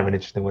just kind of an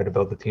interesting way to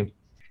build the team.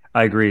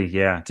 I agree.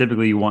 Yeah.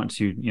 Typically you want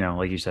to,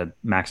 like you said,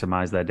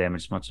 maximize that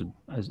damage as much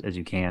as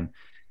you can.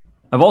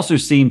 I've also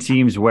seen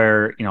teams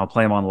where,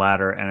 play them on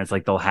ladder and it's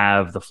like they'll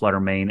have the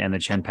Fluttermane and the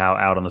Chien-Pao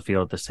out on the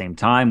field at the same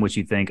time, which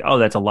you think, oh,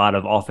 that's a lot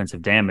of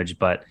offensive damage.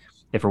 But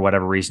if for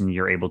whatever reason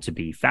you're able to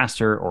be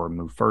faster or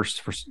move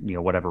first for,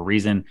 whatever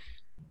reason,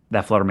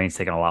 that Fluttermane's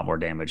taking a lot more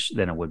damage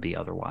than it would be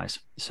otherwise.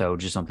 So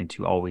just something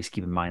to always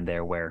keep in mind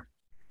there, where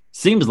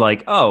seems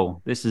like,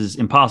 oh, this is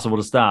impossible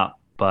to stop,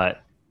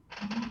 but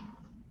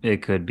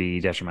it could be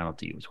detrimental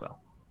to you as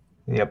well.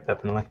 Yep,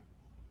 definitely.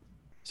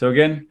 So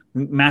again,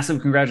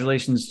 massive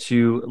congratulations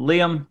to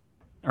Liam,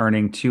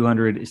 earning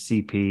 200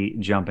 CP,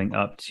 jumping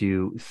up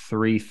to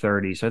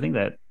 330. So I think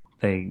that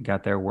they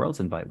got their Worlds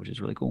invite, which is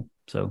really cool.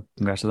 So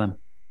congrats to them.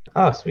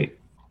 Oh, sweet.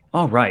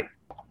 All right.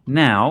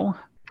 Now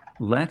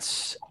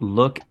let's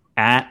look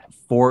at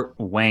Fort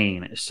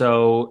Wayne.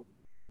 So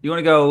you want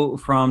to go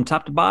from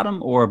top to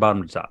bottom or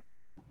bottom to top?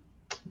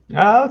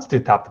 Let's do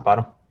top to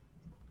bottom.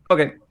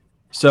 Okay.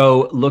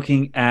 So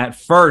looking at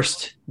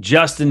first,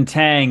 Justin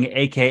Tang,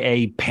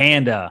 a.k.a.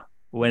 Panda,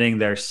 winning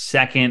their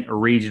 2nd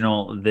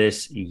regional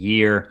this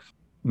year.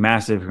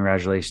 Massive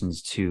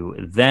congratulations to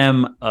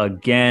them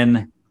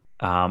again.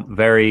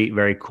 Very,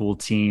 very cool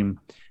team.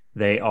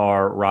 They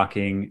are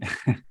rocking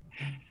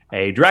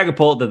a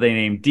Dragapult that they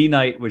named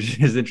D-Knight, which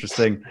is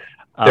interesting.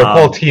 Their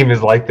whole team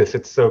is like this.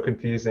 It's so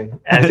confusing.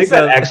 And I think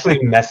that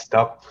actually messed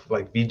up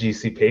like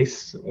VGC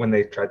pace when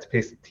they tried to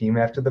pace the team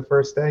after the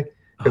first day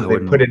because they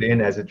put it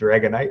in as a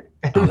Dragonite.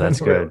 Oh,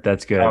 that's good.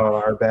 That's good. Oh,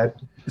 our bad.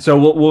 So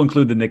we'll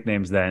include the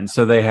nicknames then.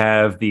 So they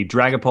have the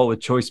Dragapult with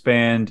Choice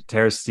Band,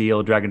 Terra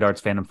Steel, Dragon Darts,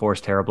 Phantom Force,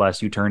 Terra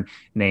Blast, U-Turn,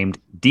 named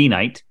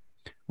D-Knight.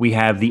 We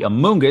have the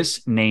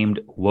Amoonguss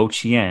named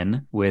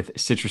Wo-Chien with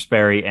Citrus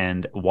Berry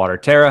and Water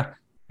Terra.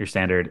 Your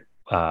standard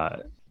I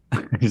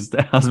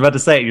was about to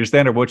say it, your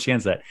standard Wo-Chien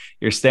set,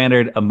 your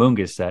standard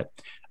Amoonguss set.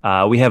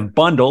 We have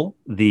Bundle,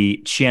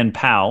 the Chien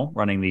Pao,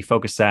 running the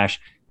Focus Sash,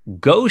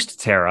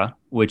 Ghost Terra,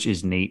 which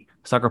is neat,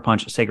 Sucker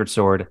Punch, Sacred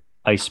Sword,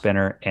 Ice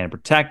Spinner, and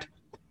Protect.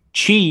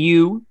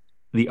 Chi-Yu,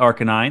 the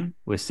Arcanine,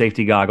 with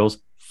Safety Goggles,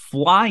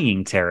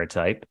 Flying Terra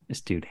type.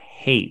 This dude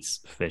hates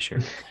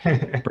Fissure.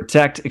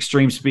 Protect,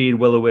 Extreme Speed,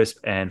 Will-O-Wisp,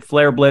 and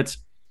Flare Blitz.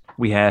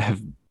 We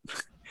have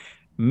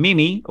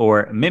Mimi,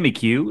 or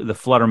Mimikyu, the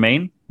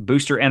Fluttermane,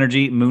 Booster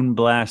Energy,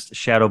 Moonblast,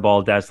 Shadow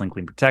Ball, Dazzling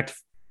Clean Protect,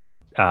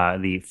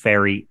 the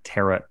Fairy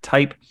Terra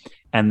type.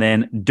 And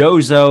then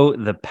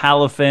Dozo, the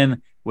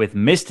Palafin, with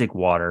Mystic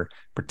Water,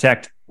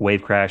 Protect,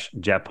 Wave Crash,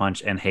 Jet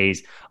Punch, and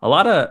Haze. A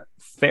lot of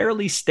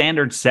fairly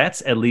standard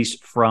sets, at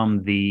least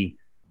from the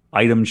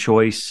item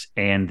choice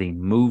and the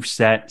move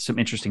set. Some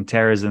interesting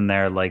Terras in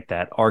there, like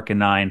that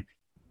Arcanine.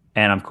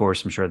 And of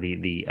course, I'm sure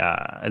the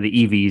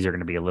EVs are going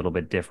to be a little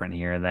bit different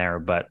here and there,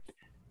 but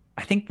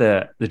I think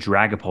the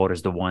Dragapult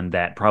is the one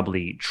that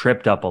probably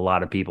tripped up a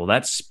lot of people.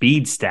 That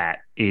speed stat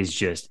is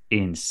just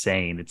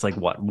insane. It's like,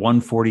 what,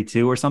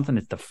 142 or something?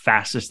 It's the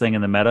fastest thing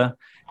in the meta.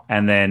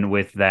 And then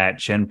with that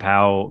Chien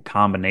Pao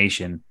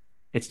combination,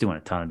 it's doing a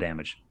ton of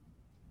damage.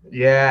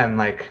 Yeah, and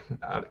like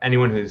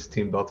anyone who's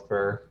team built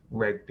for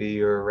Reg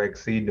B or Reg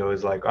C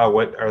knows like, oh,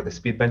 what are the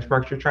speed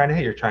benchmarks you're trying to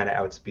hit? You're trying to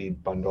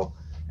outspeed Bundle.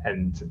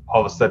 And all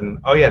of a sudden,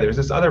 oh yeah, there's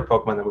this other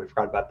Pokemon that we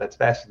forgot about that's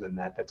faster than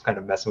that. That's kind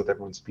of messing with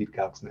everyone's speed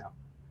calcs now.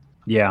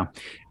 Yeah.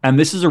 And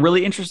this is a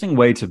really interesting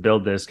way to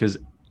build this because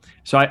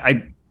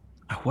I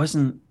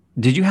wasn't,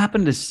 did you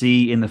happen to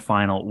see in the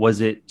final,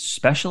 was it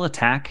special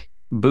attack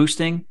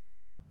boosting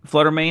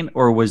Fluttermane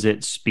or was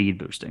it speed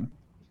boosting?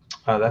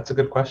 Oh, that's a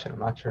good question. I'm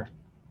not sure.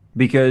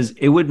 Because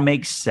it would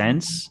make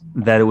sense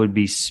that it would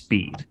be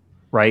speed,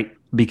 right?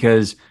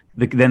 Because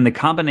then the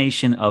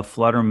combination of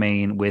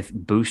Fluttermane with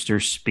booster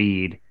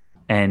speed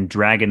and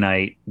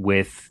Dragonite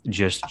with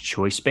just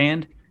Choice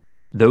Band,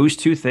 those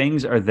two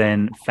things are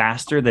then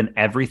faster than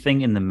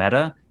everything in the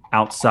meta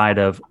outside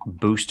of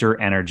Booster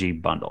Energy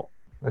Bundle.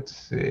 Let's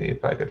see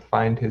if I could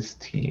find his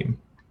team.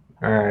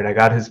 All right, I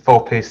got his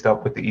full paste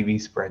up with the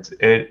EV spreads.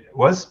 It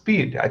was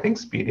speed. I think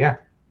speed, yeah.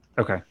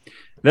 Okay.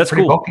 That's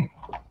pretty cool. Bulky.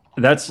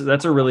 That's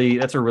a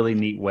really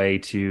neat way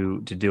to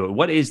do it.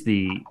 What is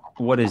the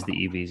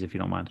EVs, if you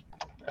don't mind?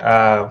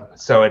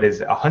 So it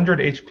is 100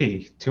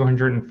 HP,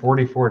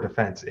 244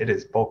 defense. It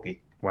is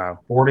bulky. Wow.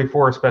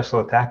 44 special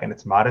attack, and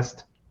it's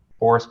modest.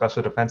 4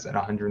 special defense and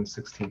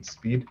 116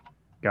 speed.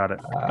 Got it.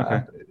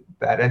 Okay.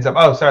 That ends up.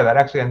 Oh, sorry. That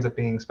actually ends up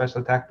being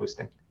special attack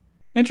boosting.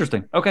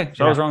 Interesting. Okay,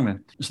 so yeah. I was wrong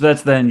then. So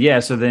that's then, yeah.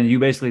 So then you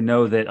basically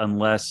know that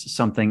unless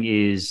something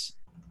is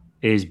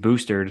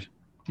boosted,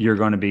 you're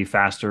going to be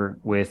faster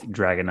with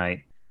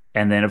Dragonite,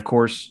 and then of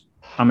course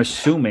I'm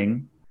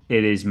assuming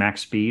it is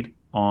max speed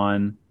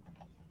on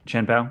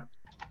Chien Pao.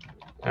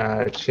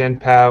 Chien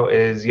Pao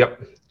is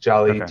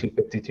Jolly, okay.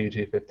 252,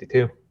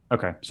 252.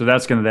 Okay, so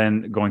that's going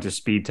to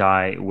speed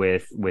tie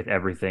with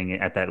everything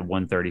at that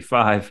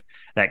 135,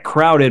 that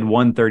crowded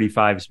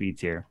 135 speed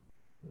tier.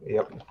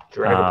 Yep,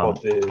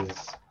 Dragapult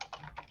is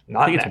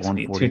not I think max it's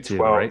 142, speed,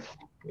 212. Right?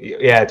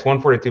 Yeah, it's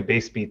 142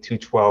 base speed,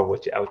 212,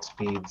 which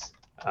outspeeds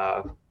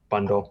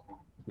Bundle.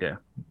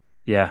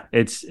 Yeah,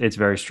 it's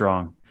very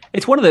strong.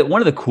 It's one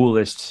of the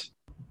coolest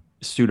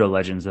pseudo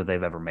legends that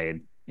they've ever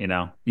made. You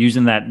know,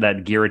 using that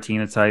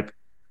Giratina type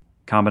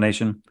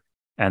combination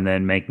and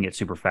then making it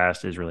super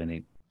fast is really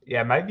neat.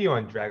 Yeah, my view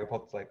on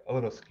Dragapult is like a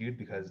little skewed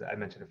because I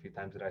mentioned a few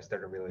times that I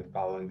started really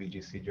following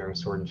VGC during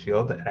Sword and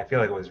Shield, and I feel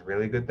like it was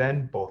really good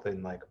then, both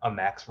in like a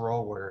max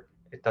role where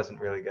it doesn't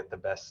really get the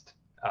best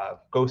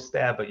ghost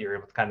stab, but you're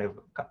able to kind of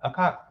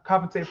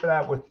compensate for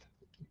that with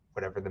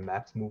whatever the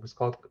max move is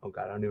called. Oh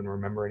god, I don't even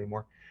remember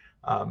anymore.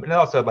 And it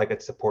also had like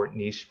its support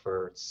niche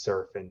for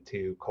Surf and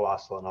to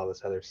Colossal and all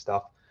this other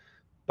stuff,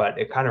 but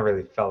it kind of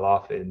really fell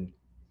off in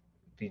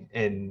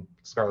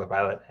Scarlet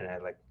Violet, and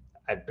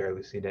I'd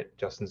barely seen it.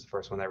 Justin's the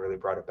first one that really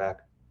brought it back.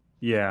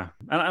 Yeah,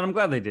 and I'm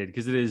glad they did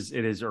because it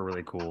is a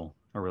really cool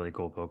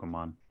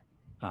Pokemon.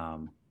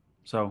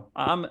 So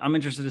I'm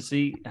interested to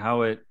see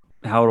how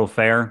it'll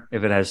fare,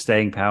 if it has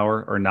staying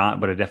power or not.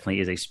 But it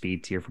definitely is a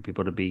speed tier for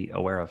people to be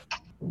aware of.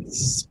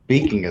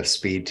 Speaking of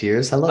speed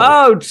tiers, hello.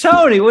 Oh,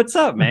 Tony, what's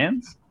up,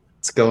 man?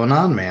 What's going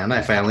on, man?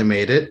 I finally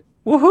made it.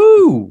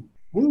 Woohoo!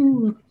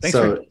 Woo!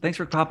 Thanks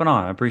for popping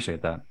on. I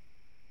appreciate that.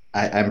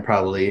 I'm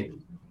probably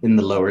in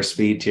the lower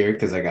speed tier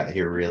because I got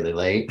here really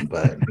late.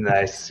 But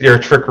Nice. You're a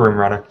trick room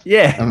runner.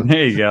 Yeah,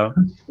 there you go.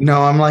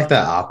 no, I'm like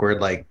that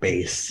awkward like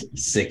base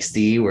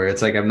 60 where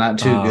it's like I'm not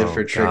too good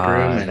for trick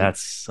room and that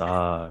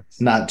sucks.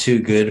 not too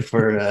good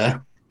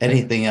for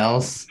anything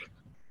else.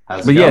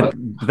 How's But it yeah,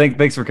 going?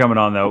 thanks for coming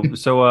on though.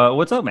 So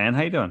what's up, man?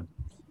 How you doing?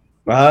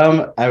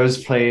 I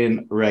was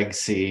playing Reg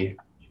C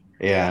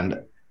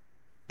and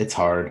it's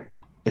hard.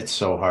 It's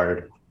so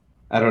hard.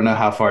 I don't know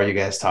how far you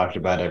guys talked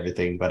about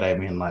everything, but I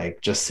mean, like,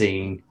 just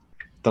seeing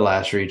the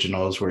last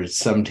regionals where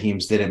some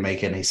teams didn't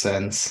make any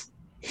sense.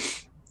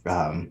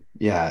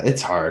 Yeah,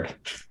 it's hard.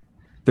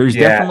 There's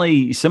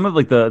definitely some of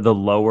like the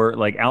lower,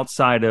 like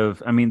outside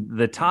of, I mean,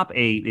 the top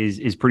 8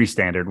 is pretty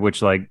standard,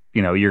 which like,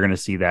 you're going to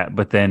see that.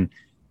 But then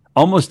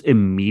almost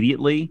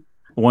immediately,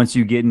 once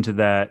you get into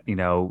that,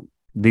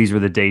 these were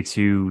the day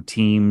 2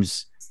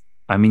 teams.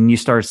 I mean, you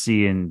start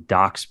seeing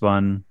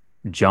Dockspun,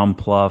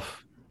 Jumpluff.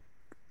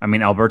 I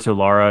mean, Alberto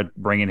Lara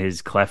bringing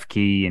his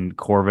Klefki and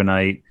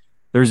Corviknight.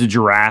 There's a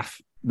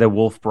Giraffe that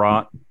Wolf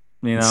brought,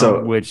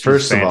 which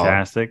is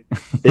fantastic.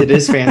 It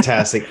is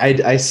fantastic.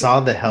 I saw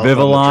the health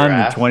Vivillon, on the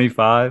Giraffe.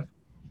 25.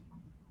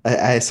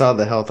 I saw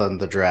the health on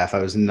the Giraffe.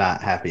 I was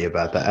not happy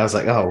about that. I was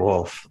like, oh,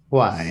 Wolf.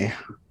 Why?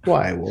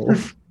 Why,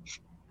 Wolf?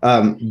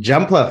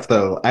 Jumpluff,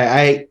 though,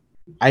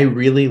 I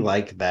really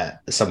like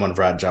that someone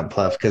brought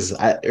Jumpluff because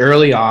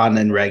early on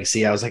in Reg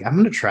C, I was like, I'm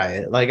going to try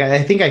it. Like,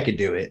 I think I could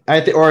do it.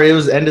 Or it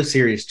was end of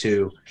Series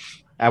 2.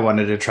 I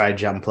wanted to try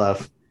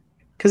Jumpluff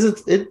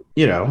because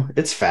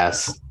it's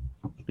fast.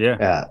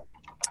 Yeah.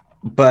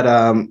 But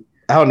I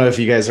don't know if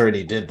you guys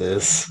already did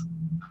this,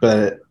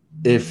 but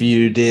if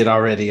you did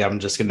already, I'm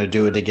just going to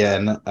do it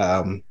again.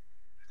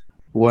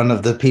 One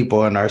of the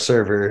people in our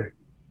server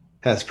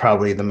has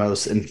probably the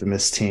most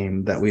infamous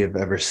team that we have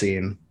ever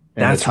seen.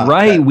 That's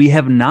right. 10. We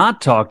have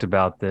not talked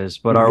about this,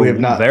 but our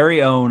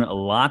very own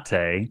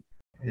Latte.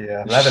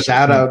 Yeah.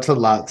 Shout out to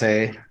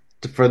Latte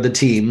for the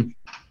team.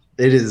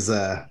 It is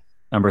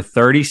number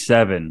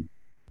 37.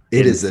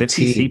 It is a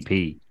 50 team.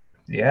 CP.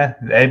 Yeah,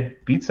 they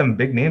beat some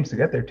big names to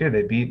get there too.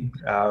 They beat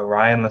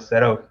Ryan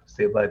Lassetto,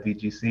 Stabilized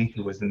VGC,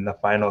 who was in the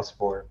finals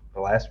for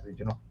the last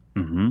regional.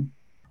 Mm-hmm.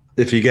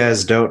 If you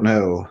guys don't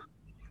know,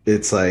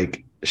 it's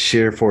like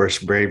Sheer Force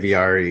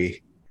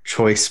Braviary,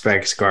 Choice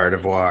Specs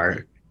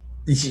Gardevoir.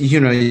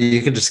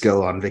 You can just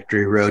go on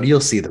Victory Road. You'll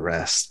see the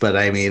rest. But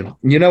I mean,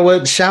 you know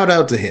what? Shout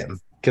out to him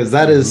because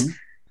that is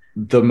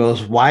the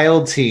most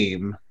wild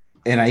team.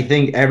 And I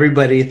think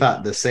everybody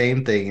thought the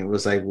same thing. It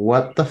was like,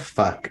 what the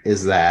fuck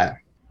is that?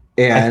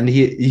 And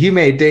he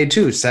made day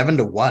 2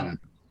 7-1.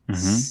 Mm-hmm.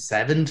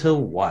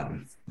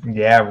 7-1.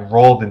 Yeah,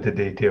 rolled into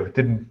day 2. It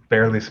didn't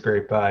barely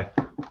scrape by.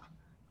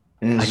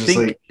 I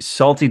think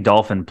Salty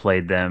Dolphin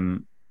played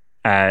them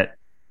at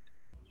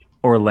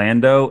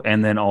Orlando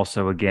and then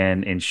also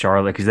again in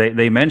Charlotte because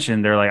they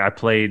mentioned they're like I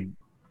played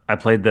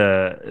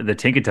the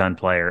Tinkaton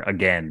player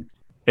again.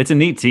 It's a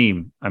neat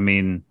team. I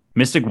mean,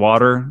 Mystic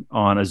Water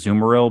on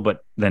Azumarill,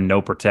 but then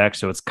no Protect,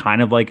 so it's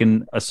kind of like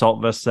an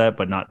Assault Vest set,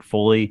 but not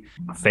fully.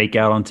 Fake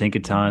Out on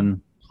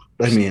Tinkaton.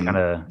 I mean, kind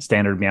of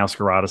standard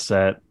Meowscarada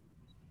set.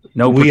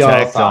 No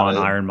Protect on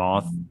Iron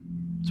Moth.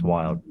 It's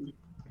wild.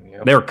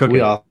 Yep. They were cooking.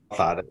 We all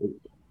thought it.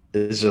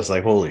 It's just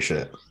like, holy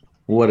shit,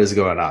 what is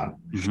going on?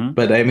 Mm-hmm.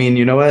 But I mean,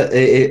 you know what?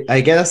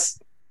 I guess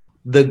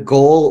the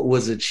goal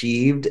was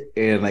achieved,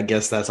 and I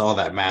guess that's all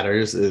that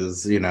matters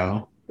is,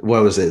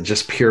 what was it?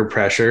 Just pure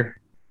pressure.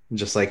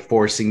 Just like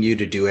forcing you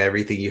to do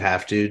everything you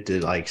have to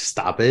like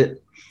stop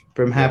it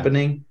from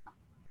happening.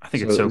 I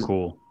think it's so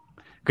cool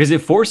because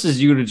it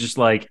forces you to just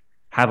like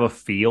have a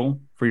feel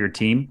for your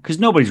team because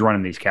nobody's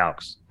running these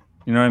calcs.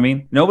 You know what I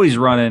mean? Nobody's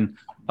running,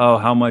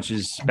 how much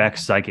is Spec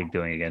Psychic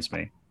doing against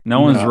me?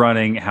 No one's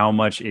running how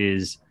much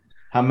is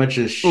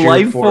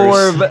Life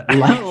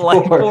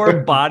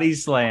Orb Body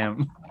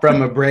Slam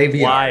from a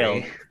Braviary.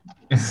 Wild.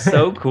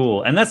 So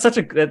cool. And that's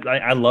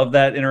I love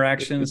that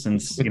interaction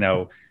since,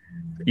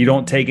 you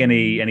don't take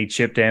any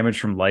chip damage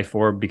from Life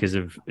Orb because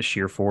of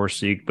Sheer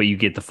Force, but you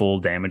get the full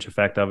damage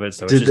effect of it.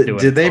 So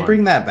did they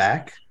bring that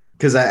back?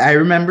 Because I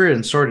remember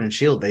in Sword and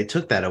Shield they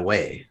took that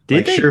away.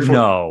 Did they?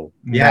 No.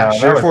 Yeah,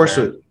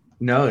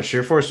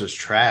 Sheer Force was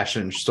trash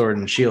in Sword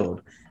and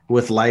Shield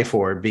with Life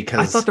Orb because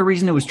I thought the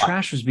reason it was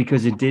trash was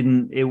because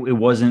it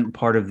wasn't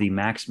part of the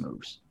max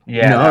moves.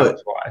 Yeah, no,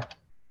 that's why.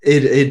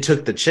 It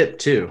took the chip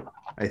too,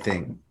 I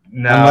think.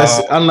 No,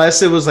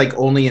 unless it was like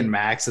only in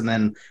max and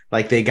then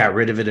like they got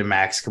rid of it in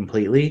max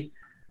completely.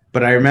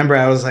 But I remember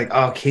I was like,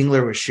 oh,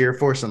 Kingler with Sheer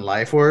Force and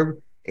Life Orb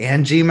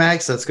and G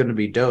Max, that's going to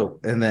be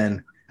dope. And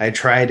then I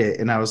tried it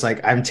and I was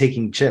like, I'm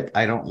taking chip.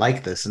 I don't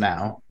like this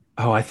now.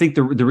 Oh, I think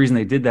the reason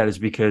they did that is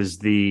because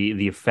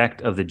the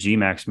effect of the G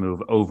Max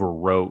move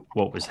overwrote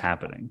what was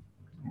happening.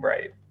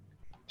 Right.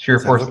 Sheer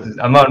Force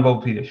I'm on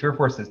Bulbapedia. Sheer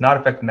Force does not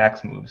affect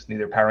max moves,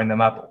 neither powering them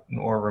up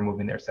nor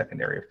removing their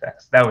secondary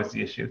effects. That was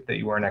the issue, that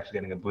you weren't actually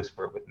getting a boost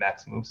for it with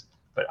max moves.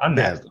 But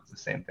unmaxed, it's the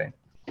same thing.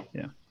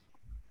 Yeah.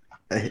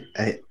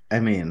 I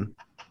mean,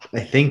 I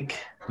think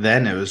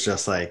then it was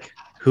just like,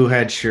 who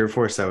had Sheer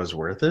Force that was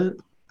worth it?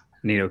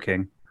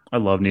 Nidoking. I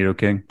love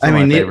Nidoking. It's I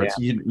one of mean, my favorites.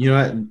 you know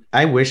what?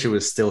 I wish it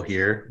was still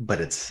here, but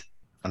it's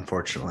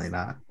unfortunately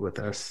not with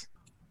us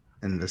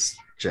in this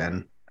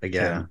gen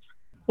again. Yeah.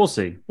 We'll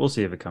see. We'll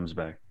see if it comes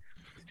back.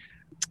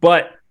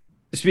 But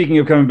speaking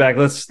of coming back,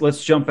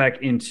 let's jump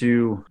back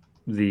into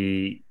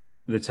the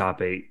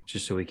top 8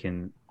 just so we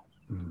can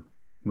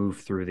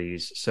move through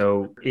these.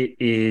 So it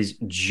is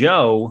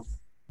Joe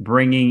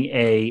bringing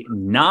a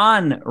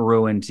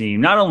non-ruin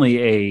team, not only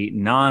a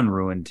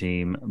non-ruin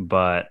team,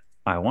 but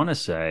I want to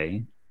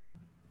say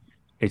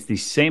it's the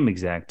same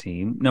exact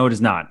team. No, it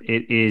is not.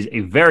 It is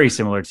a very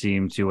similar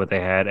team to what they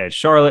had at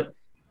Charlotte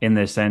in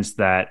the sense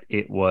that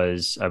it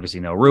was obviously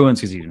no ruins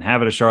because you didn't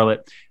have it at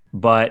Charlotte,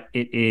 but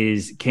it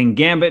is King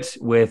Gambit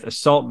with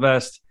Assault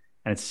Vest,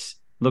 and it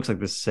looks like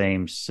the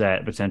same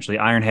set, potentially.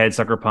 Iron Head,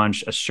 Sucker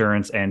Punch,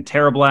 Assurance, and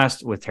Terra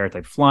Blast with Terra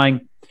type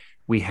flying.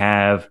 We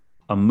have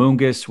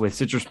Amoonguss with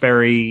Citrus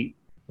Berry,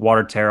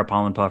 Water Terra,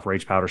 Pollen Puff,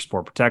 Rage Powder,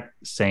 Spore Protect,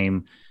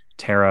 same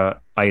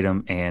Terra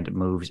item and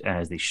moves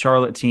as the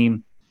Charlotte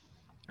team.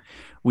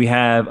 We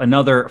have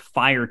another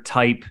fire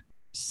type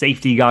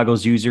safety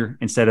goggles user.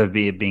 Instead of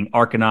it being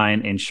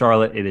Arcanine in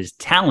Charlotte, it is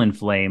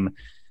Talonflame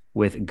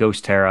with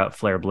Ghost Terra,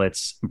 Flare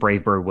Blitz,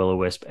 Brave Bird,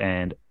 Will-O-Wisp,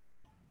 and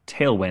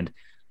Tailwind.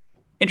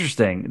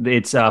 Interesting.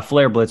 It's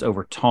Flare Blitz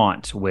over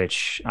Taunt,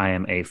 which I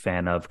am a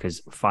fan of because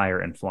fire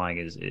and flying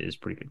is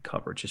pretty good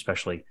coverage,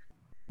 especially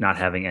not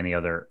having any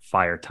other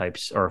fire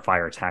types or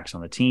fire attacks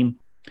on the team.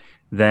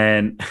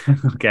 Then,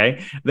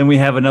 then we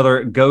have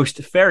another Ghost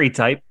Fairy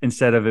type.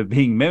 Instead of it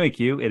being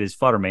Mimikyu, it is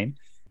Fluttermane.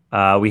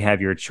 We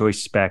have your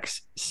choice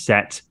specs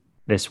set.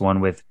 This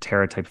one with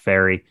Terra type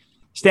Fairy,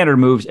 standard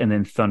moves, and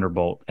then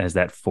Thunderbolt as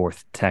that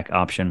 4th tech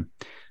option.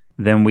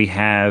 Then we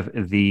have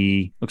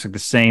looks like the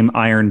same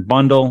Iron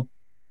Bundle.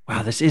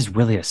 Wow, this is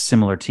really a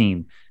similar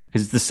team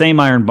because it's the same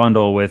Iron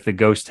Bundle with the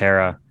Ghost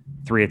Terra,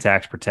 3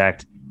 attacks,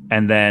 protect,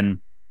 and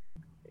then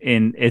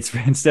it's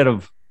instead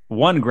of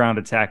one ground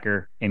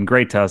attacker in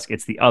Great Tusk,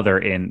 it's the other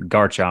in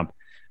Garchomp.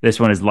 This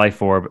one is Life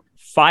Orb,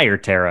 Fire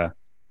Terra,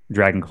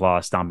 Dragon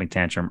Claw, Stomping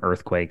Tantrum,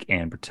 Earthquake,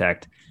 and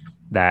Protect.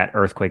 That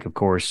Earthquake, of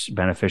course,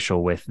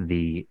 beneficial with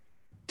the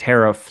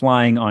Terra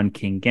flying on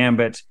King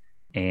Gambit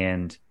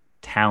and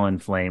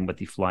Talonflame with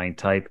the flying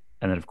type.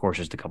 And then, of course,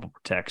 just a couple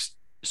protects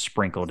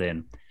sprinkled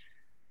in.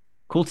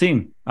 Cool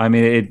team. I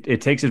mean,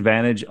 it takes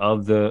advantage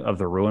of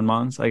the Ruin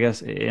Mons, I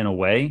guess, in a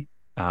way.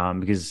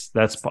 Because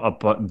that's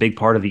a big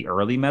part of the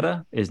early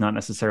meta is not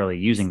necessarily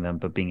using them,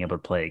 but being able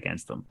to play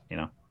against them, you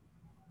know?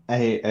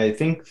 I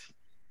think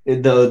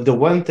the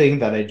one thing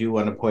that I do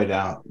want to point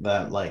out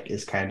that like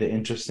is kind of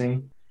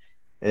interesting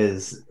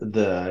is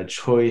the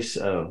choice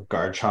of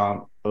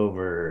Garchomp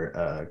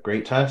over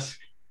Great Tusk.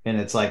 And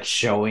it's like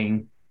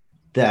showing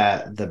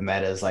that the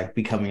meta is like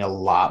becoming a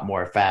lot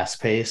more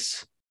fast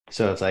paced.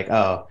 So it's like,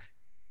 oh,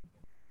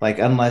 like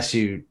unless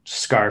you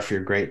scarf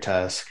your Great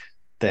Tusk,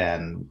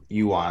 then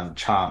you want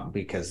Chomp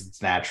because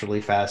it's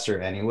naturally faster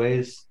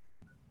anyways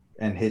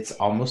and hits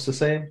almost the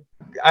same.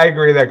 I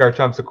agree that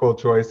Garchomp's a cool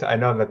choice. I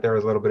know that there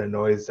was a little bit of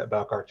noise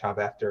about Garchomp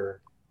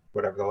after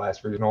whatever the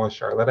last regional was,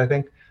 Charlotte, I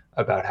think,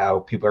 about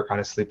how people are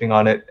kind of sleeping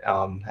on it,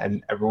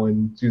 and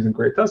everyone's using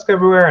Great Tusk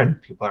everywhere, and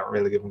people aren't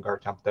really giving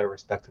Garchomp the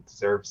respect it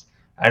deserves.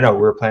 I know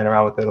we're playing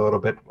around with it a little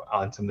bit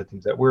on some of the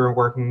teams that we're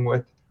working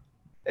with.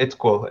 It's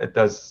cool. It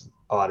does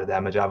a lot of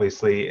damage.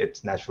 Obviously,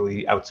 it's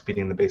naturally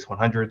outspeeding the base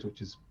 100s,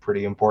 which is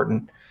pretty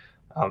important.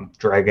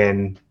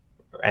 Dragon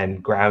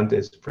and ground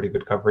is pretty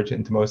good coverage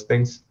into most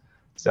things.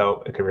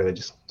 So it could really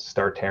just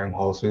start tearing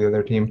holes through the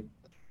other team.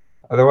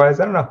 Otherwise,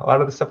 I don't know. A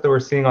lot of the stuff that we're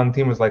seeing on the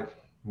team is like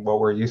what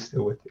we're used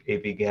to with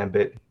AV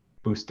Gambit,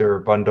 Booster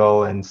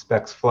Bundle, and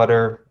Specs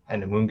Flutter,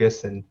 and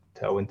Amoonguss, and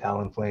Toe and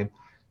Talonflame.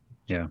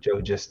 Yeah.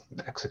 Joe just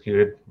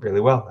executed really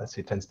well, as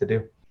he tends to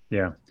do.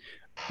 Yeah.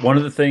 One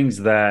of the things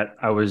that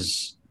I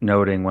was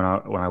noting when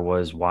I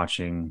was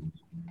watching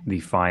the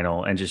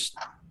final and just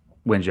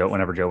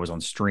whenever Joe was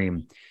on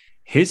stream,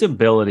 his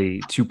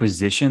ability to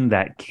position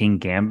that King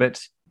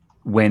Gambit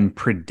when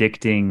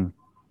predicting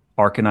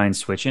Arcanine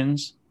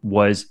switch-ins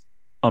was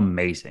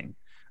amazing.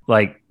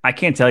 Like, I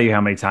can't tell you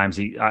how many times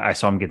I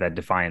saw him get that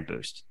Defiant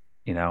boost,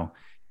 you know,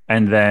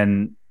 and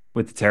then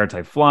with the Terra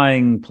type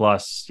flying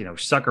plus, you know,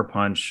 Sucker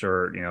Punch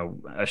or, you know,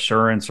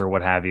 Assurance or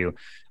what have you.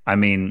 I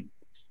mean,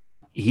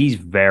 he's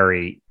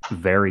very,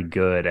 very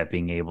good at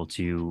being able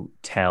to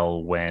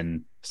tell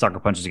when Sucker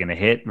Punch is going to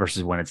hit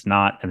versus when it's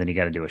not. And then you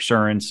got to do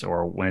Assurance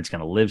or when it's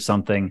going to live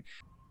something.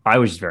 I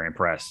was just very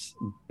impressed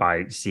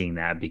by seeing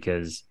that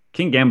because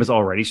King Gambit's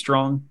already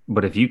strong,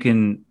 but if you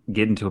can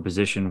get into a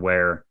position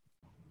where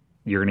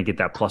you're going to get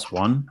that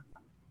 +1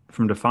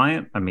 from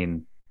Defiant, I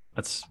mean,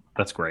 that's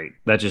great.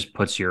 That just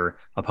puts your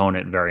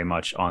opponent very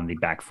much on the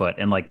back foot.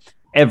 And like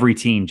every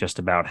team just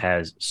about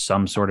has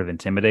some sort of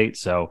Intimidate.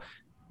 So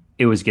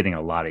it was getting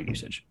a lot of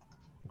usage.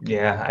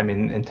 Yeah, I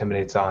mean,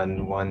 Intimidate's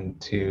on 1,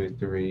 2,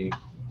 3,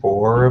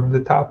 4 of the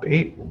top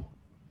 8.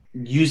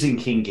 Using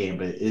King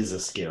Gambit is a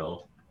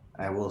skill.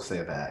 I will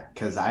say that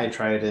because I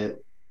tried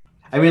it.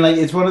 I mean, like,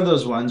 it's one of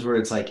those ones where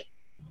it's like,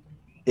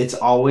 it's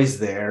always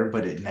there,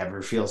 but it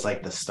never feels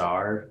like the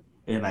star.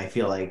 and I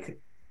feel like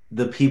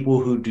the people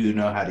who do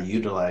know how to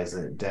utilize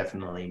it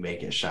definitely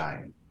make it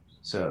shine.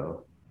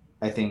 So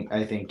I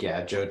think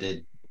yeah, Joe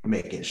did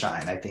make it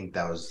shine. I think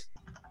that was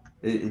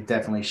it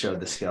definitely showed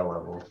the skill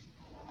level.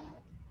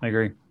 I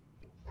agree.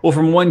 Well,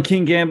 from one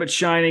King Gambit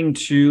shining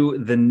to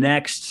the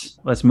next,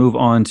 let's move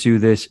on to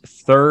this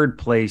third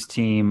place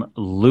team,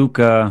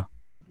 Luca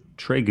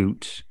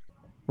Tregut,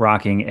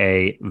 rocking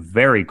a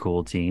very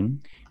cool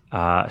team.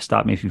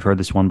 Stop me if you've heard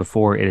this one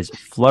before. It is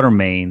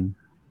Fluttermane,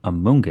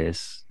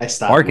 Amoonguss,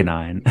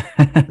 Arcanine,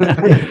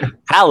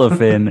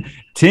 Palafin,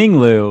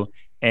 Tinglu,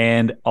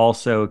 and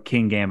also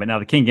King Gambit. Now,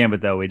 the King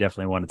Gambit, though, we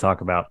definitely want to talk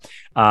about.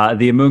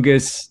 The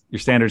Amoonguss, your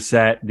standard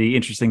set. The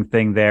interesting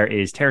thing there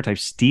is Terra type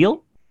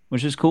Steel,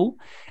 which is cool,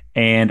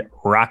 and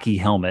Rocky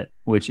Helmet,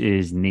 which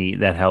is neat.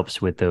 That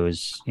helps with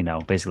those,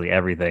 basically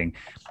everything,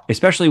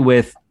 especially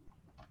with.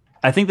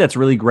 I think that's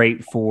really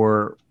great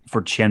for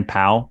Chen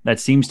Pao. That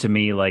seems to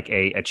me like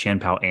a Chen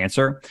Pao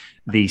answer.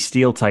 The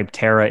Steel type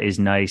Terra is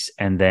nice,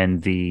 and then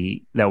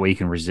that way you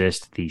can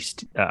resist the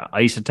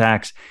ice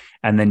attacks,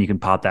 and then you can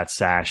pop that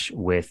sash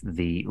with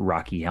the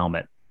Rocky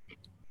Helmet.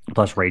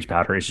 Plus, Rage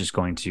Powder is just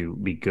going to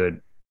be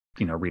good,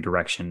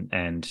 redirection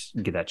and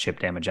get that chip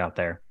damage out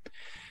there.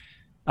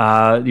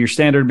 Your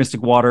standard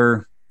Mystic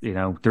Water,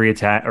 2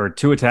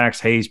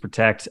 attacks, Haze,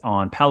 Protect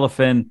on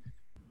Palafin.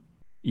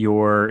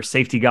 Your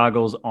safety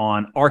goggles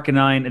on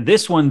Arcanine.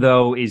 This one,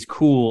 though, is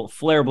cool.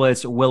 Flare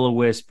Blitz,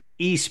 Will-O-Wisp,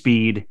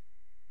 E-Speed,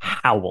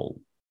 Howl.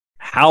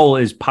 Howl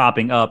is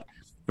popping up.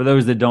 For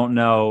those that don't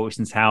know,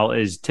 since Howl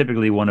is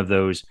typically one of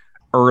those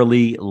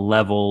early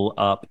level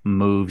up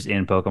moves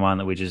in Pokemon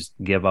that we just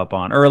give up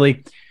on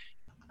early,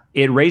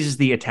 it raises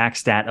the attack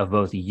stat of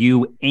both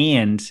you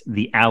and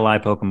the ally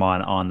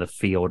Pokemon on the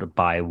field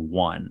by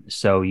 1.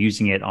 So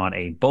using it on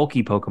a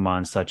bulky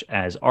Pokemon such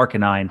as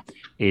Arcanine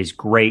is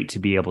great to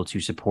be able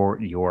to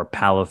support your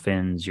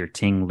Palafins, your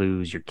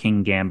Tinglus, your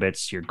King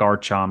Gambits, your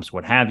Garchomps,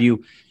 what have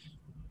you.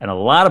 And a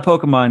lot of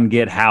Pokemon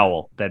get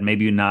Howl that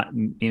maybe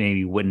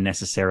you wouldn't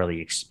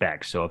necessarily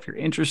expect. So if you're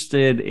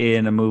interested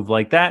in a move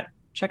like that,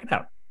 check it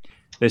out.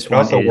 This one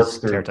also is works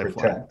through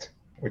Protect,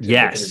 which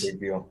yes. is a big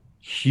deal.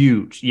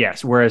 Huge,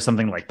 yes. Whereas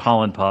something like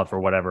Pollen Puff or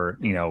whatever,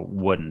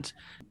 wouldn't.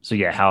 So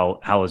yeah,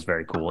 Howl is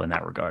very cool in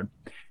that regard.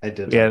 I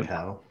did like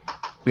Howl.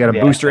 We got a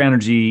booster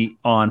energy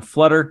on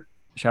Flutter,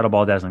 Shadow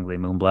Ball, Dazzling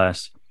Gleam,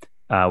 Moonblast.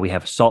 We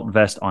have Assault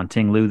Vest on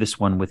Tinglu. This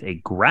one with a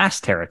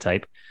Grass Terra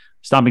type,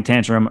 Stomping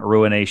Tantrum,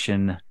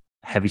 Ruination,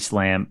 Heavy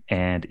Slam,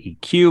 and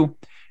EQ.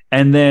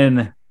 And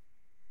then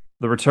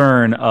the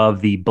return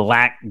of the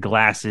Black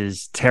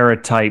Glasses Terra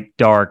type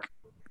Dark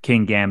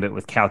King Gambit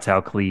with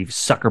Kowtow Cleave,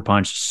 Sucker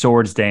Punch,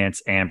 Swords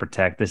Dance, and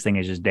Protect. This thing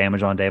is just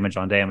damage on damage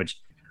on damage.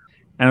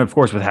 And of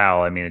course with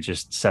Howl, it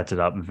just sets it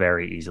up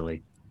very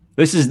easily.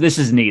 This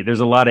is neat.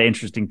 There's a lot of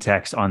interesting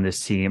text on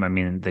this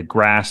team. The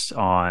Grass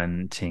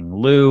on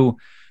Tinglu,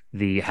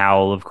 the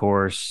Howl, of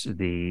course,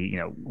 the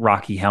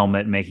Rocky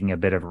Helmet making a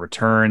bit of a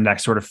return. That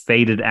sort of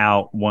faded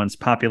out once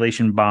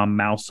Population Bomb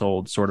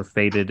Mousehold sort of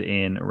faded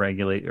in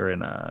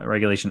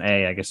Regulation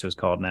A, I guess it was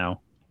called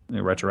now,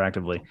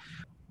 retroactively.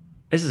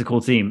 This is a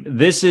cool team.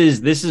 This.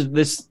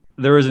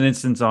 There was an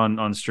instance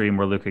on stream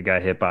where Luca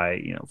got hit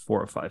by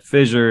 4 or 5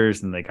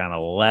 fissures, and they kind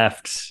of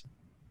left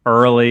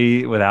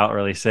early without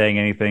really saying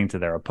anything to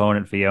their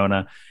opponent,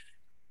 Fiona.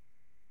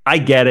 I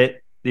get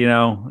it.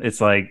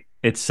 It's like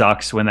it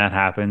sucks when that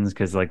happens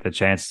because like the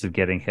chances of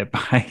getting hit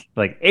by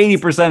like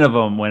 80% of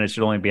them when it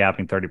should only be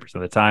happening 30%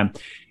 of the time,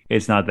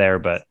 it's not there.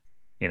 But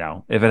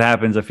if it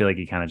happens, I feel like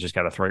you kind of just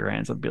got to throw your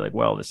hands up and be like,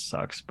 well, this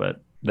sucks. But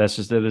that's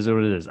just it is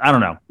what it is. I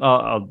don't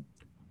know.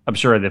 I'm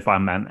sure that if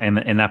I'm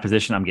in that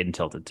position, I'm getting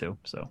tilted too.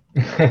 So,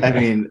 I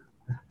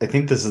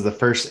think this is the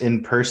first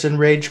in-person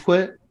rage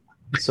quit.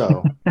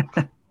 So,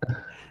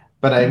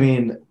 but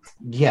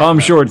yeah. I'm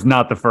sure it's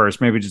not the first.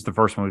 Maybe just the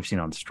first one we've seen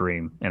on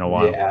stream in a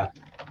while. Yeah,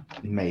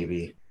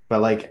 maybe. But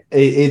like,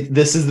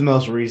 this is the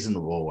most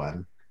reasonable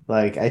one.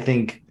 Like, I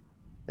think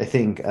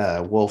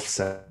Wolf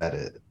said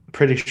it.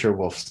 Pretty sure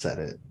Wolf said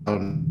it. I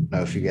don't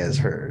know if you guys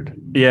heard.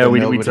 Yeah, we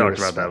talked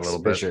about that a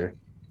little bit. Fissure.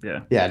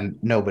 Yeah.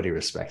 Nobody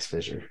respects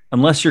Fissure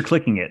unless you're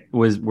clicking it.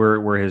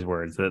 Were his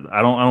words that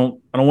I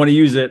don't want to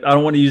use it. I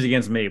don't want to use it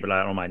against me, but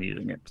I don't mind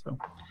using it. So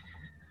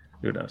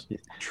who knows?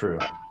 True.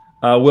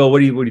 Will, what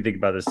do you think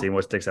about this team?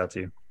 What sticks out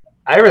to you?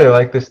 I really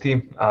like this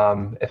team.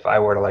 If I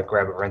were to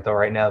grab a rental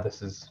right now,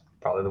 this is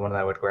probably the one that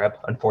I would grab.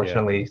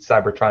 Unfortunately,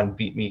 Cybertron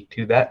beat me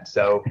to that,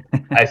 so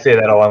I say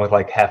that along with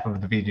half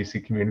of the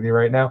VGC community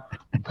right now.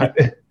 But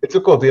it's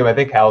a cool team. I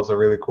think Hal's a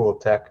really cool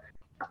tech.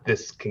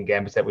 This King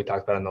Gambit that we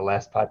talked about on the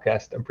last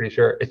podcast, I'm pretty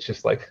sure it's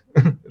just it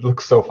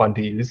looks so fun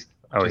to use.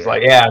 I'm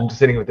just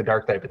sitting with the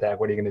dark type attack.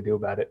 What are you going to do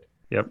about it?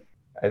 Yep.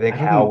 I think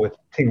Hal with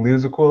Tinglu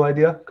is a cool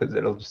idea because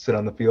it'll just sit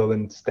on the field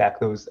and stack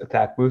those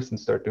attack boosts and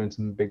start doing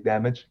some big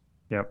damage.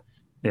 Yep.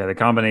 Yeah, the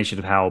combination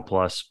of Howl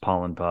plus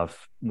Pollen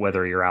Puff,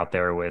 whether you're out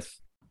there with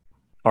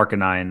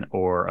Arcanine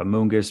or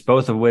Amoonguss,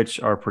 both of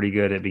which are pretty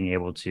good at being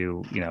able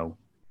to,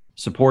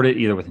 support it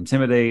either with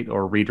Intimidate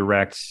or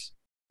redirect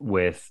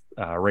with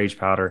Rage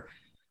Powder.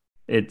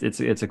 It's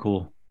a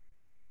cool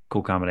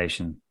Cool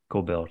combination.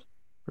 Cool build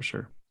for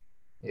sure.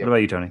 Yep. What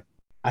about you, Tony?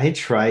 I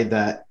tried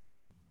that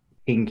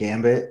King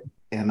Gambit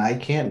and I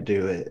can't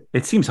do it.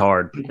 It seems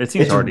hard. It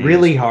seems It's hard to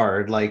really use.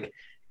 hard. Like,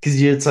 because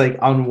it's like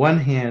on one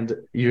hand,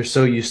 you're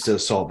so used to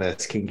Assault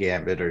Vest King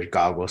Gambit or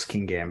Goggles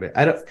King Gambit.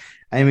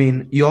 I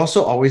mean, you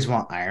also always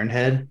want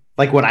Ironhead.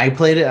 Like when I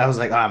played it, I was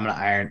like, oh, I'm gonna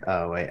Iron.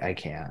 Oh wait, I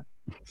can't.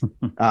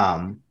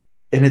 And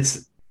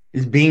it's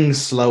being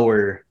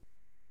slower.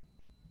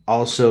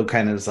 Also,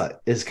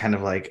 is kind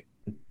of like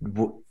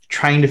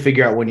trying to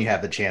figure out when you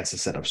have the chance to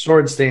set up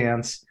Sword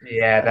Stance.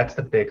 Yeah, that's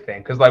the big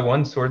thing. Because like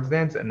one Swords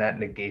Dance, and that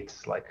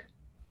negates like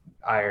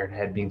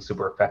Ironhead being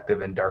super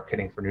effective and dark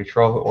hitting for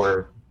neutral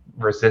or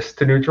resist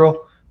to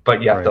neutral.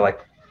 But you have to like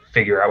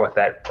figure out what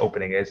that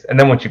opening is. And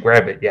then once you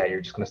grab it, yeah,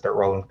 you're just gonna start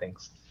rolling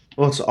things.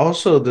 Well, it's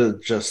also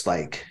just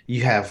like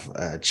you have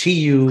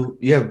Chi-Yu,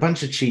 you have a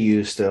bunch of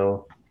Chi-Yu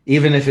still,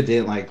 even if it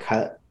didn't like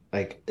cut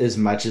like as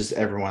much as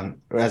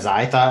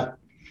I thought.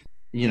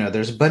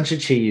 There's a bunch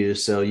of Chi-Yu,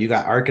 so you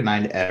got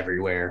Arcanine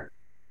everywhere.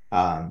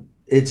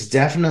 It's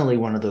definitely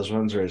one of those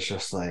ones where it's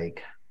just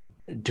like,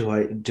 do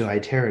I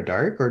Terra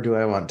Dark or do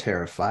I want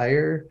Terra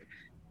Fire?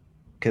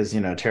 Because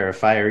Terra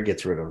Fire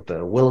gets rid of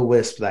the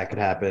Will-O-Wisp that could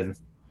happen.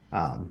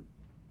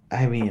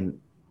 I mean,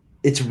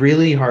 it's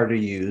really hard to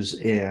use,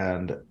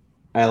 and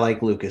I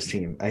like Luca's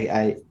team.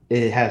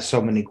 It has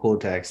so many cool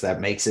techs that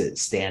makes it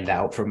stand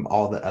out from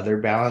all the other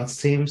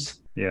balanced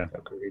teams. Yeah.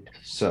 Agreed.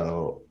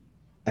 So,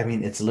 I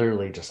mean, it's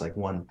literally just like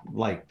one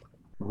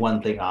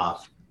thing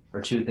off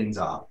or two things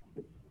off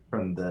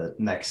from the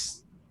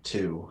next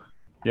two.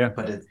 Yeah.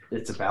 But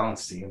it's a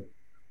balanced team.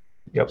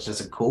 Yep. It's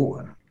just a cool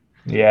one.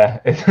 Yeah.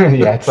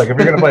 It's like if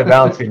you're gonna play a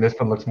balanced team, this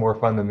one looks more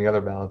fun than the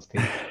other balanced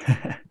team.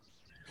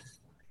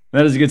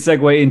 That is a good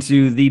segue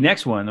into the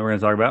next one that we're going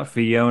to talk about,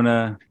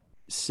 Fiona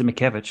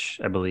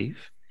Simikiewicz, I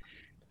believe.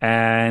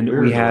 And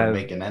we have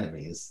making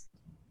enemies.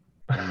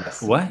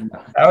 What?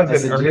 That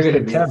was an earnest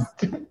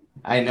attempt.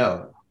 I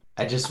know.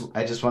 I just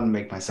want to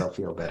make myself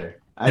feel better.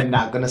 I'm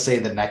not going to say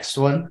the next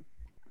one,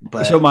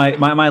 but so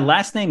my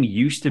last name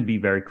used to be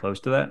very close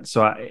to that.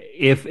 So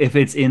if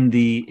it's in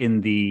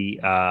the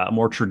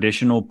more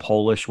traditional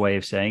Polish way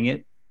of saying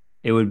it,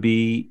 it would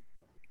be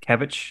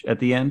Kevich at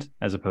the end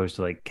as opposed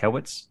to like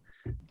Kewitz.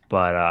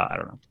 But I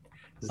don't know.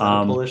 Is that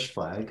a Polish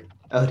flag?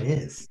 Oh, it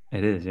is.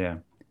 It is, yeah.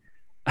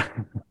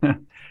 You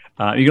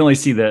can only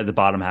see the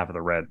bottom half of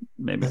the red.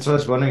 Maybe that's what I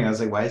was wondering. I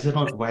was like, why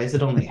is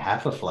it only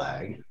half a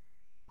flag?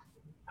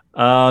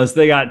 So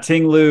they got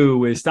Ting Lu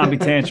with Stompy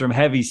Tantrum,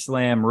 Heavy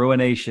Slam,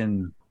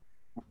 Ruination,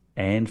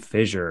 and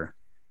Fissure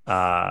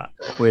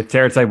with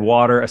Terra type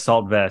Water,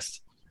 Assault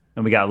Vest,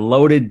 and we got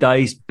Loaded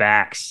Dice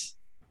Backs.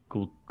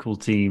 Cool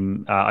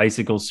team.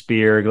 Icicle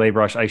Spear, Glade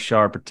Rush, Ice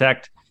Shard,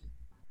 Protect,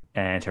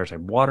 and Terra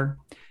type Water.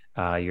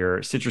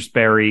 Your Citrus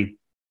Berry,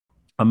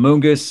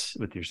 Amoonguss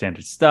with your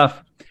standard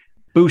stuff.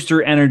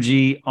 Booster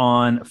Energy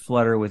on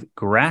Flutter with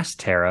Grass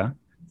Terra,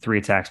 3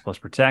 attacks plus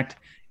Protect.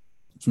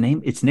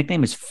 Its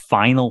nickname is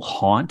Final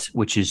Haunt,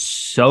 which is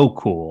so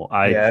cool.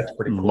 That's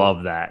pretty cool.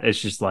 Love that. It's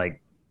just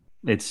like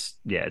it's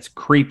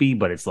creepy,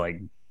 but it's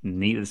like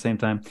neat at the same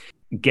time.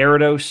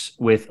 Gyarados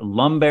with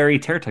Lumberry,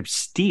 Terra type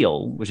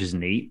Steel, which is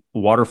neat.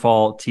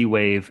 Waterfall,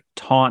 T-Wave,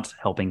 Taunt,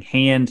 Helping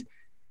Hand.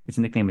 Its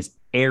nickname is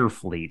Air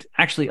Fleet.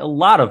 Actually, a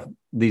lot of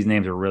these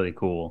names are really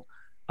cool.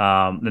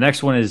 The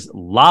next one is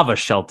Lava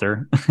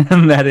Shelter,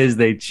 and that is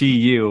the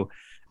Chi-Yu.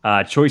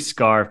 Choice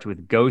Scarfed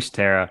with Ghost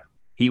Terra,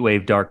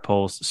 Heatwave, Dark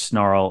Pulse,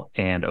 Snarl,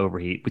 and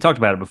Overheat. We talked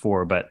about it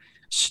before, but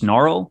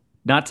Snarl,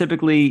 not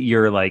typically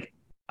your like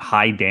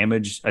high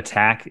damage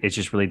attack. It's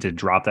just really to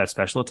drop that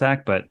special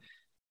attack. But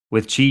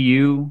with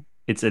Chi-Yu,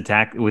 its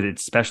attack with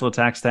its special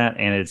attack stat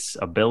and its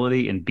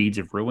ability and Beads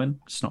of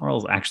Ruin, Snarl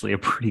is actually a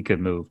pretty good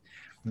move.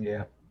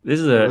 Yeah. This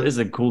is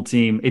a cool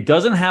team. It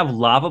doesn't have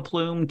Lava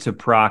Plume to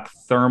proc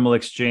Thermal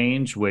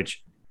Exchange,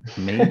 which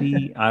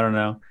maybe I don't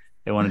know.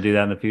 They want to do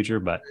that in the future,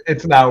 but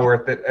it's not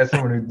worth it. As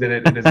someone who did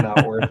it, it is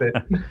not worth it.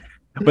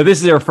 But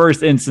this is our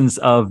first instance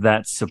of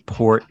that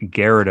support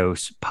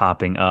Gyarados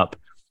popping up.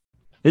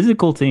 This is a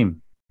cool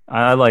team.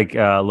 I like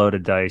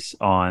Loaded Dice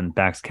on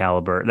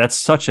Baxcalibur. That's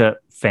such a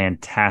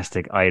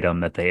fantastic item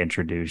that they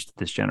introduced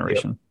this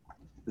generation.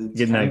 Yep.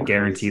 Getting that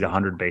guaranteed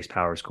 100 base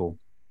power is cool.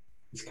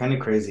 It's kind of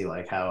crazy,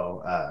 like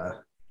how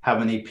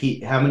many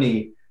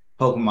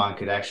Pokemon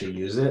could actually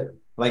use it.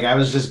 Like I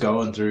was just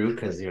going through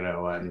because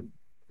I'm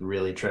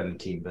really trying to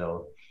team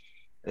build,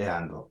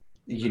 and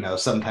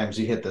sometimes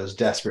you hit those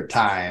desperate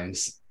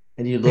times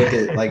and you look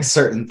at like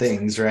certain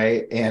things,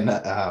 right? And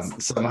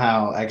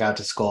somehow I got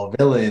to Skull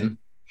Villain,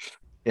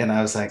 and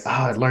I was like,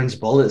 it learns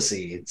Bullet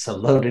Seed. So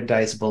Loaded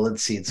Dice Bullet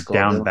Seed Skull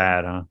down Villain.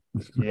 bad, huh?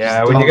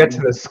 Yeah, when you get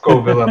to the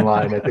Skull Villain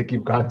line, I think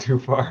you've gone too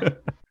far.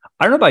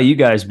 I don't know about you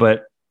guys,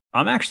 but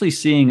I'm actually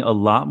seeing a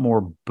lot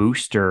more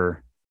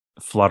booster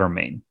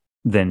Fluttermane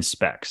than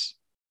specs.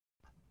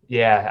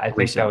 Yeah, I think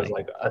recently. That was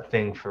like a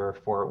thing for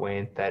Fort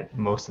Wayne, that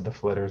most of the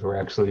flitters were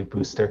actually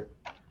booster.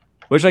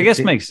 Which I guess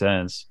makes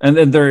sense. And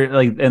then they're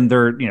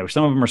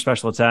some of them are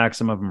special attacks,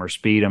 some of them are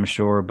speed, I'm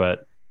sure,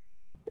 but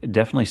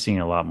definitely seeing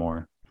a lot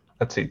more.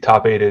 Let's see.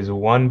 Top 8 is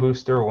 1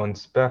 booster, 1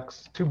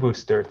 specs, 2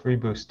 booster, 3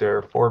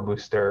 booster, 4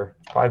 booster,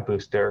 5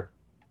 booster,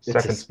 It's a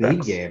second speed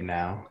specs. game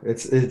now.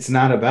 It's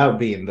not about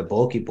being the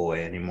bulky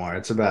boy anymore.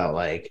 It's about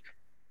like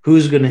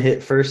who's going to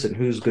hit first and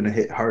who's going to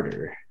hit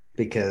harder.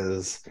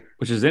 Because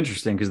Which is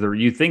interesting because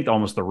you think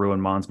almost the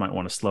Ruin Mons might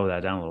want to slow that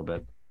down a little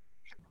bit.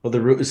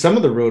 well, some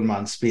of the Ruin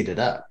Mons speed it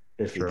up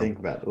if you True. think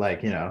about it.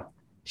 Like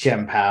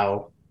Shem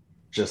Pao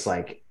just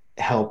like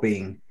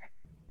helping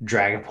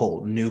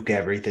Dragapult nuke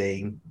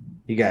everything.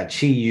 You got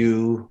Chi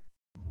Yu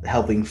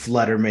helping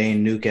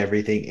Fluttermane nuke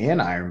everything,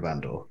 and Iron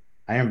Bundle.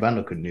 Iron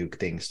Bundle could nuke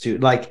things too.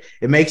 Like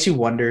it makes you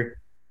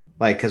wonder,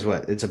 like, because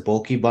what? It's a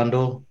bulky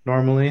bundle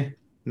normally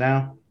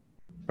now,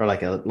 or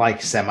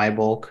like semi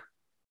bulk.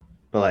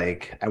 But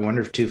like, I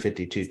wonder if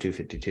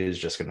 252 is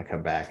just going to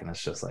come back, and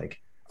it's just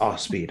like all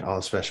speed,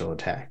 all special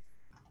attack,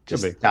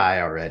 just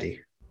die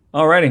already.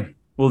 Alrighty.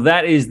 Well,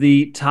 that is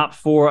the top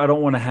 4. I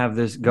don't want to have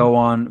this go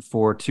on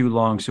for too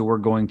long, so we're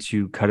going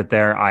to cut it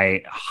there.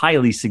 I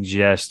highly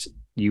suggest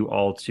you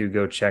all to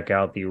go check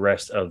out the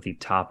rest of the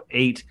top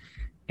 8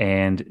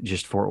 and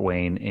just Fort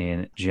Wayne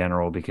in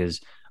general,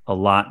 because a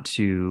lot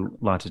to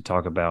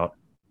talk about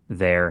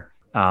there.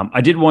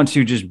 I did want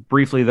to just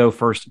briefly, though,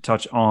 first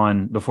touch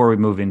on, before we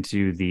move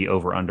into the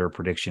over-under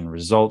prediction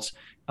results,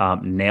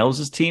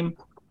 Nails' team.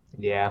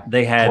 Yeah,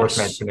 they had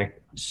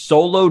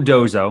solo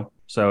Dozo,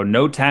 so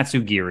no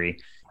Tatsugiri.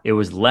 It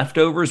was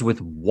leftovers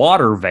with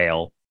Water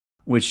Veil,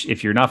 which,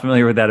 if you're not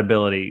familiar with that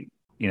ability,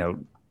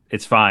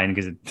 it's fine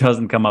because it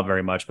doesn't come up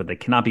very much, but they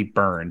cannot be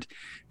burned.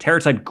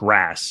 Terra-type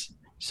Grass.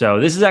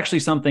 So this is actually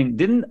something,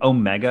 didn't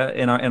Omega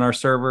in our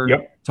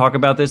server talk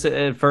about this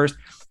at first?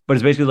 But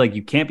it's basically like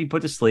you can't be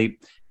put to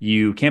sleep,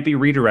 you can't be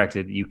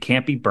redirected, you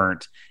can't be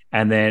burnt.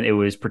 And then it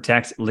was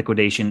Protect,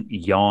 Liquidation,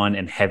 Yawn,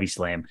 and Heavy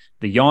Slam.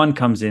 The Yawn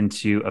comes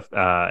into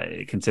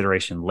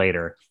consideration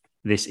later.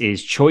 This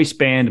is Choice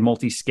Band,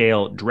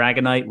 Multi-Scale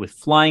Dragonite with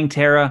Flying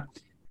Terra,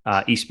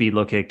 E-Speed,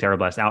 Low Kick, Terra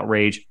Blast,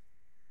 Outrage.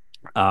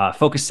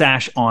 Focus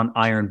Sash on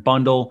Iron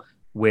Bundle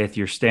with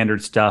your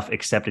standard stuff,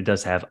 except it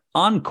does have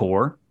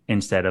Encore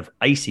instead of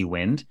Icy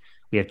Wind.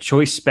 We have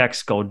Choice Spec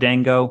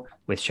Skuldango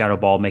with Shadow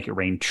Ball, Make It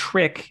Rain,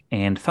 Trick,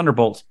 and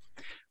Thunderbolt.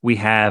 We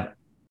have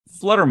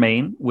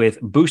Fluttermane with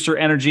Booster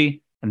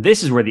Energy, and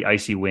this is where the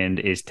Icy Wind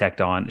is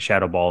teched on,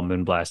 Shadow Ball,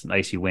 Moonblast, and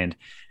Icy Wind.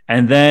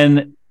 And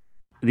then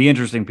the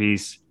interesting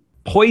piece,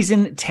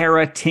 Poison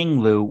Terra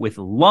Tinglu with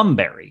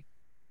Lumberry,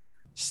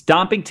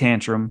 Stomping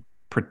Tantrum,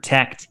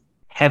 Protect,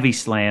 Heavy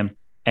Slam,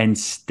 and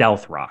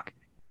Stealth Rock.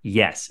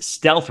 Yes,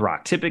 Stealth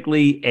Rock,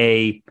 typically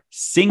a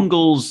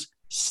singles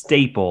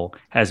staple,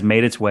 has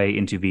made its way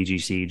into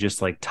VGC,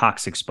 just like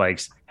Toxic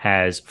Spikes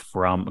has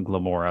from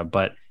Glamora,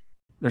 but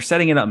they're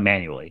setting it up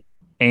manually.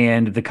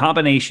 And the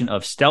combination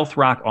of Stealth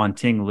Rock on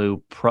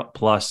Tinglu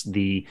plus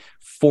the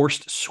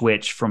forced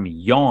switch from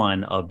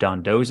Yawn of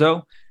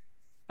Dondozo,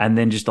 and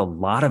then just a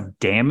lot of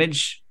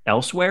damage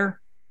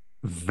elsewhere,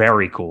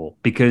 very cool.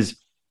 Because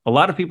a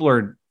lot of people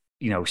are,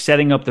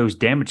 setting up those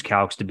damage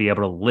calcs to be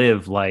able to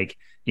live like,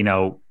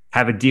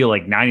 have a deal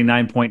like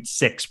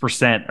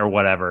 99.6% or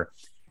whatever.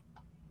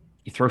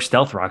 You throw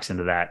Stealth Rocks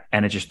into that,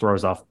 and it just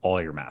throws off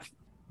all your math.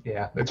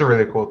 Yeah, it's a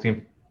really cool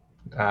team.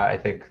 I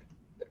think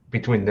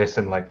between this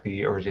and like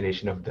the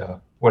origination of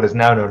what is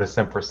now known as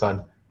Semper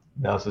Sun,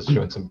 Nels is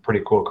showing some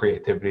pretty cool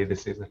creativity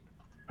this season.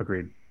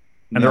 Agreed.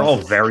 And they're all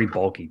very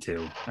bulky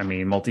too. I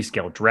mean,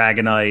 multi-scale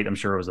Dragonite. I'm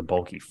sure it was a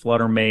bulky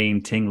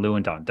Fluttermane, Tinglu,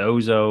 and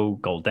Dondozo.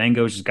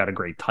 Goldango's just got a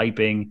great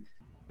typing.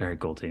 Very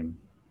cool team.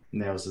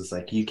 Nails is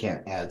like, you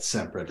can't add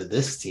Sempra to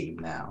this team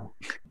now.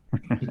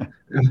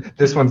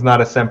 This one's not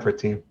a Sempra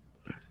team.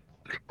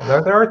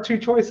 There are 2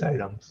 choice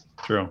items.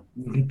 True.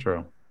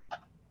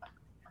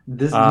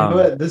 This, you know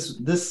what?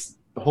 This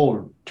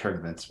whole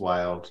tournament's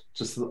wild.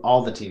 Just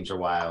all the teams are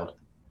wild.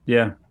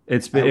 Yeah,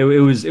 it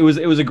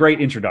was a great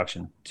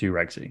introduction to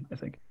Reg City, I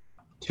think.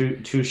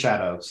 Two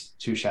shout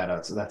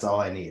outs. That's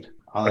all I need.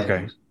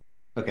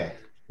 Okay.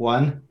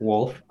 1,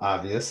 Wolf,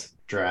 obvious.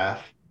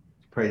 Giraffe.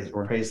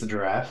 Praise the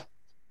giraffe.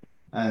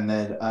 And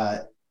then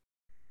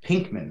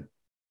Pinkman,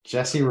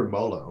 Jesse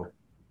Romolo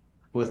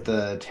with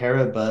the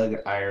Terra Bug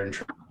Iron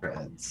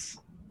Treads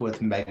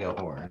with Mega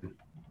Horn.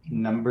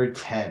 Number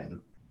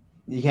 10.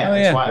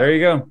 Yeah, wild. There you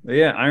go.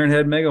 Yeah,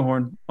 Ironhead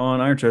Megahorn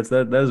on Iron Treads.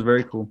 That is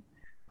very cool.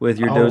 With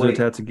your Dozo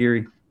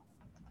Tatsugiri.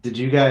 Did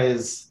you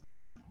guys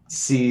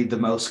see the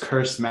most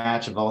cursed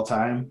match of all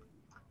time?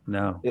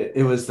 No.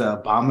 It was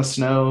the Obama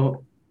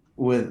Snow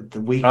with the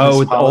weakness. Oh,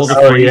 with all the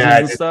freezes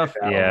and stuff?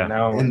 Yeah.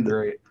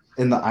 Great.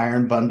 In the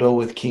Iron Bundle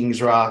with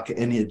King's Rock,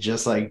 and it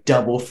just like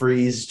double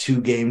freeze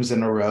 2 games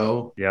in a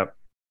row. Yep.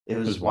 It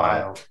was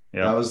wild.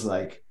 Yep. That was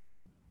like...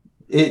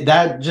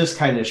 that just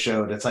kind of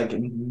showed it's like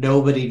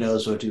nobody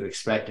knows what to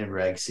expect in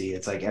Reg C.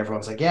 It's like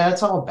everyone's like, yeah,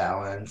 it's all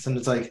balance, and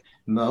it's like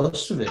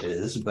most of it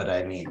is, but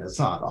I mean, it's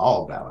not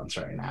all balance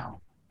right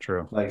now.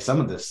 True. Like some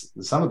of this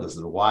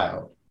is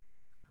wild.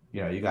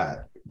 You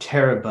got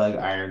Terra Bug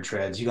Iron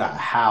Treads, you got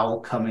Howl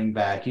coming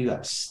back, you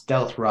got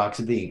Stealth Rocks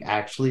being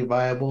actually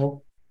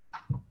viable.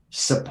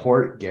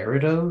 Support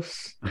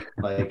Gyarados,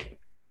 like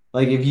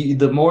Like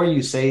the more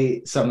you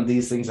say some of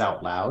these things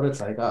out loud,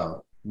 it's like,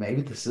 oh,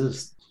 maybe this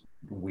is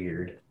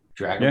weird.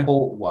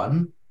 Dragapult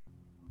won.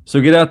 So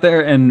get out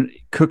there and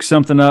cook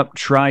something up.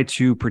 Try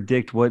to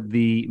predict what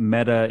the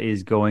meta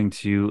is going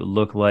to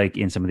look like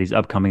in some of these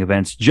upcoming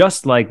events,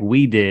 just like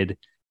we did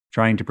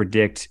trying to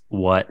predict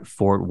what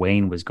Fort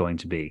Wayne was going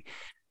to be.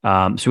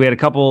 So we had a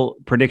couple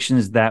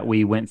predictions that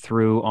we went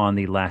through on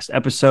the last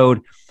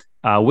episode.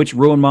 Which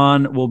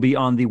Ruinmon will be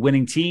on the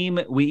winning team?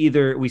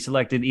 We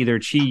selected either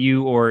Chi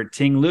Yu or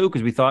Ting Lu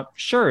because we thought,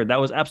 sure, that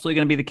was absolutely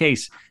going to be the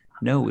case.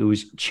 No, it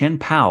was Chen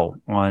Pao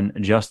on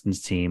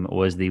Justin's team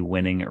was the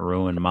winning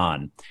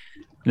Ruinmon.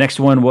 Next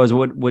one was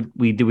what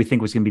we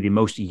think was going to be the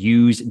most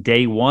used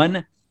day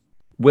one.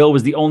 Will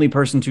was the only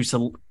person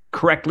to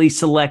correctly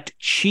select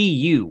Chi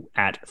Yu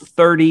at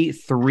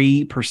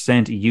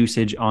 33%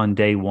 usage on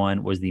day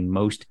one was the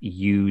most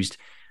used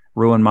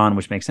Ruinmon,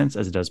 which makes sense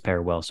as it does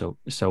pair well so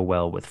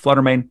well with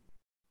Fluttermane.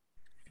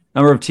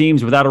 Number of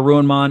teams without a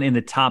Ruinmon in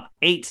the top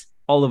 8.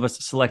 All of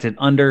us selected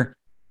under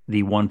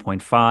the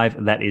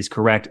 1.5. That is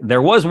correct.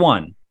 There was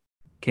one.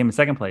 Came in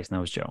second place, and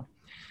that was Joe.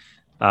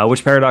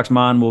 Which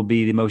Paradoxmon will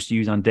be the most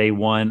used on day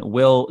one?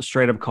 Will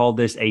straight up called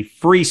this a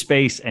free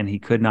space, and he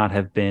could not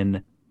have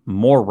been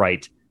more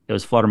right. It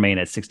was Fluttermane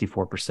at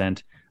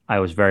 64%. I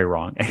was very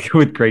wrong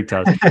with Great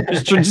Tusk.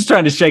 just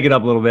trying to shake it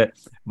up a little bit.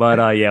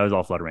 But yeah, it was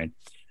all Fluttermane.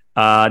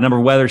 Number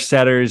of weather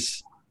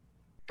setters,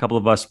 a couple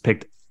of us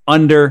picked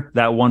under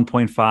that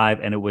 1.5,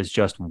 and it was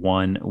just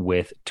one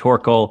with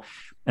Torkoal.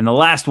 And the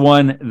last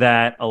one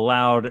that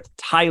allowed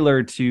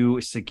Tyler to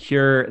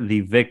secure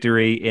the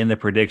victory in the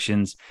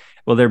predictions,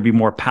 will there be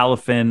more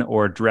Palafin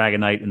or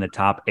Dragonite in the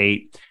top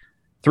 8?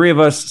 3 of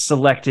us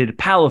selected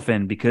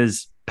Palafin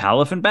because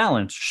Palafin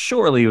balance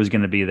surely was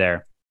going to be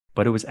there,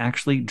 but it was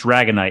actually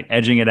Dragonite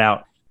edging it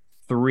out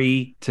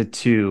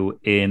 3-2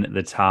 in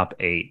the top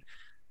 8.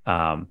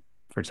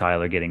 For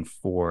Tyler getting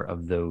 4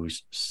 of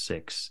those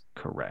 6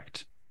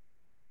 correct.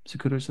 So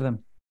kudos to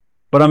them.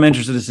 But I'm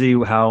interested to see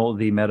how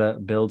the meta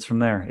builds from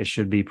there. It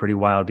should be pretty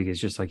wild because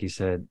just like you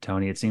said,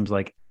 Tony, it seems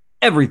like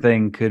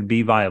everything could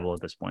be viable at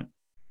this point.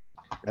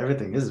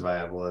 Everything is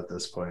viable at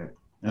this point.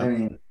 Yep. I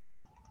mean,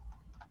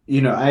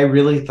 I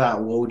really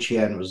thought Wo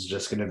Qian was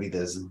just going to be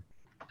this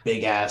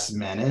big-ass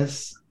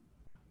menace.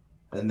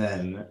 And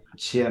then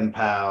Qian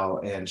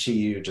Pao and Chi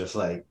Yu just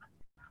like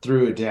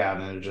threw it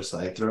down and just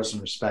like throw some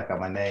respect on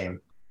my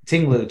name.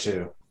 Ting Lu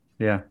too.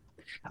 Yeah.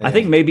 I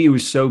think maybe it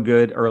was so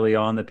good early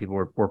on that people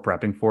were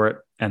prepping for it,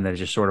 and then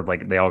just sort of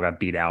like they all got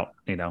beat out,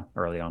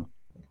 early on.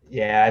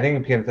 Yeah, I think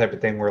it became the type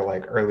of thing where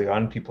like early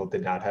on people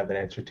did not have an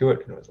answer to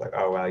it, and it was like,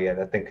 oh well, yeah,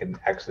 that thing can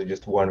actually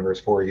just 1 verse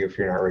for you if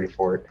you're not ready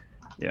for it.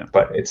 Yeah.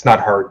 But it's not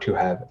hard to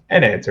have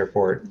an answer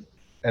for it,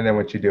 and then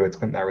once you do,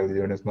 it's not really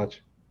doing as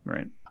much.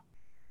 Right.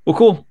 Well,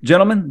 cool,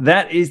 gentlemen.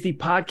 That is the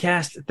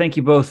podcast. Thank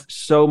you both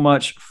so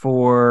much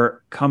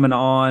for coming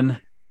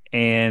on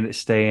and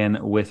staying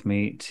with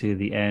me to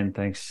the end.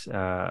 Thanks,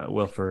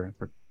 Will, for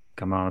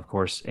coming on, of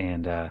course,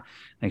 and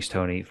thanks,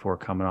 Tony, for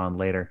coming on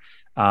later.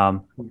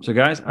 So,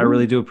 guys, I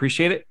really do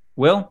appreciate it.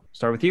 Will,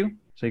 start with you.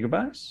 Say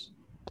goodbyes.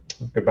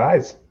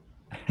 Goodbyes.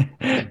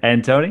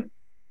 And Tony?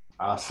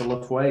 Hasta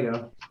la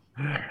fuego.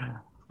 All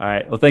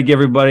right. Well, thank you,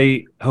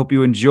 everybody. Hope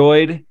you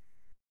enjoyed.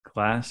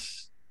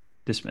 Class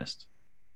dismissed.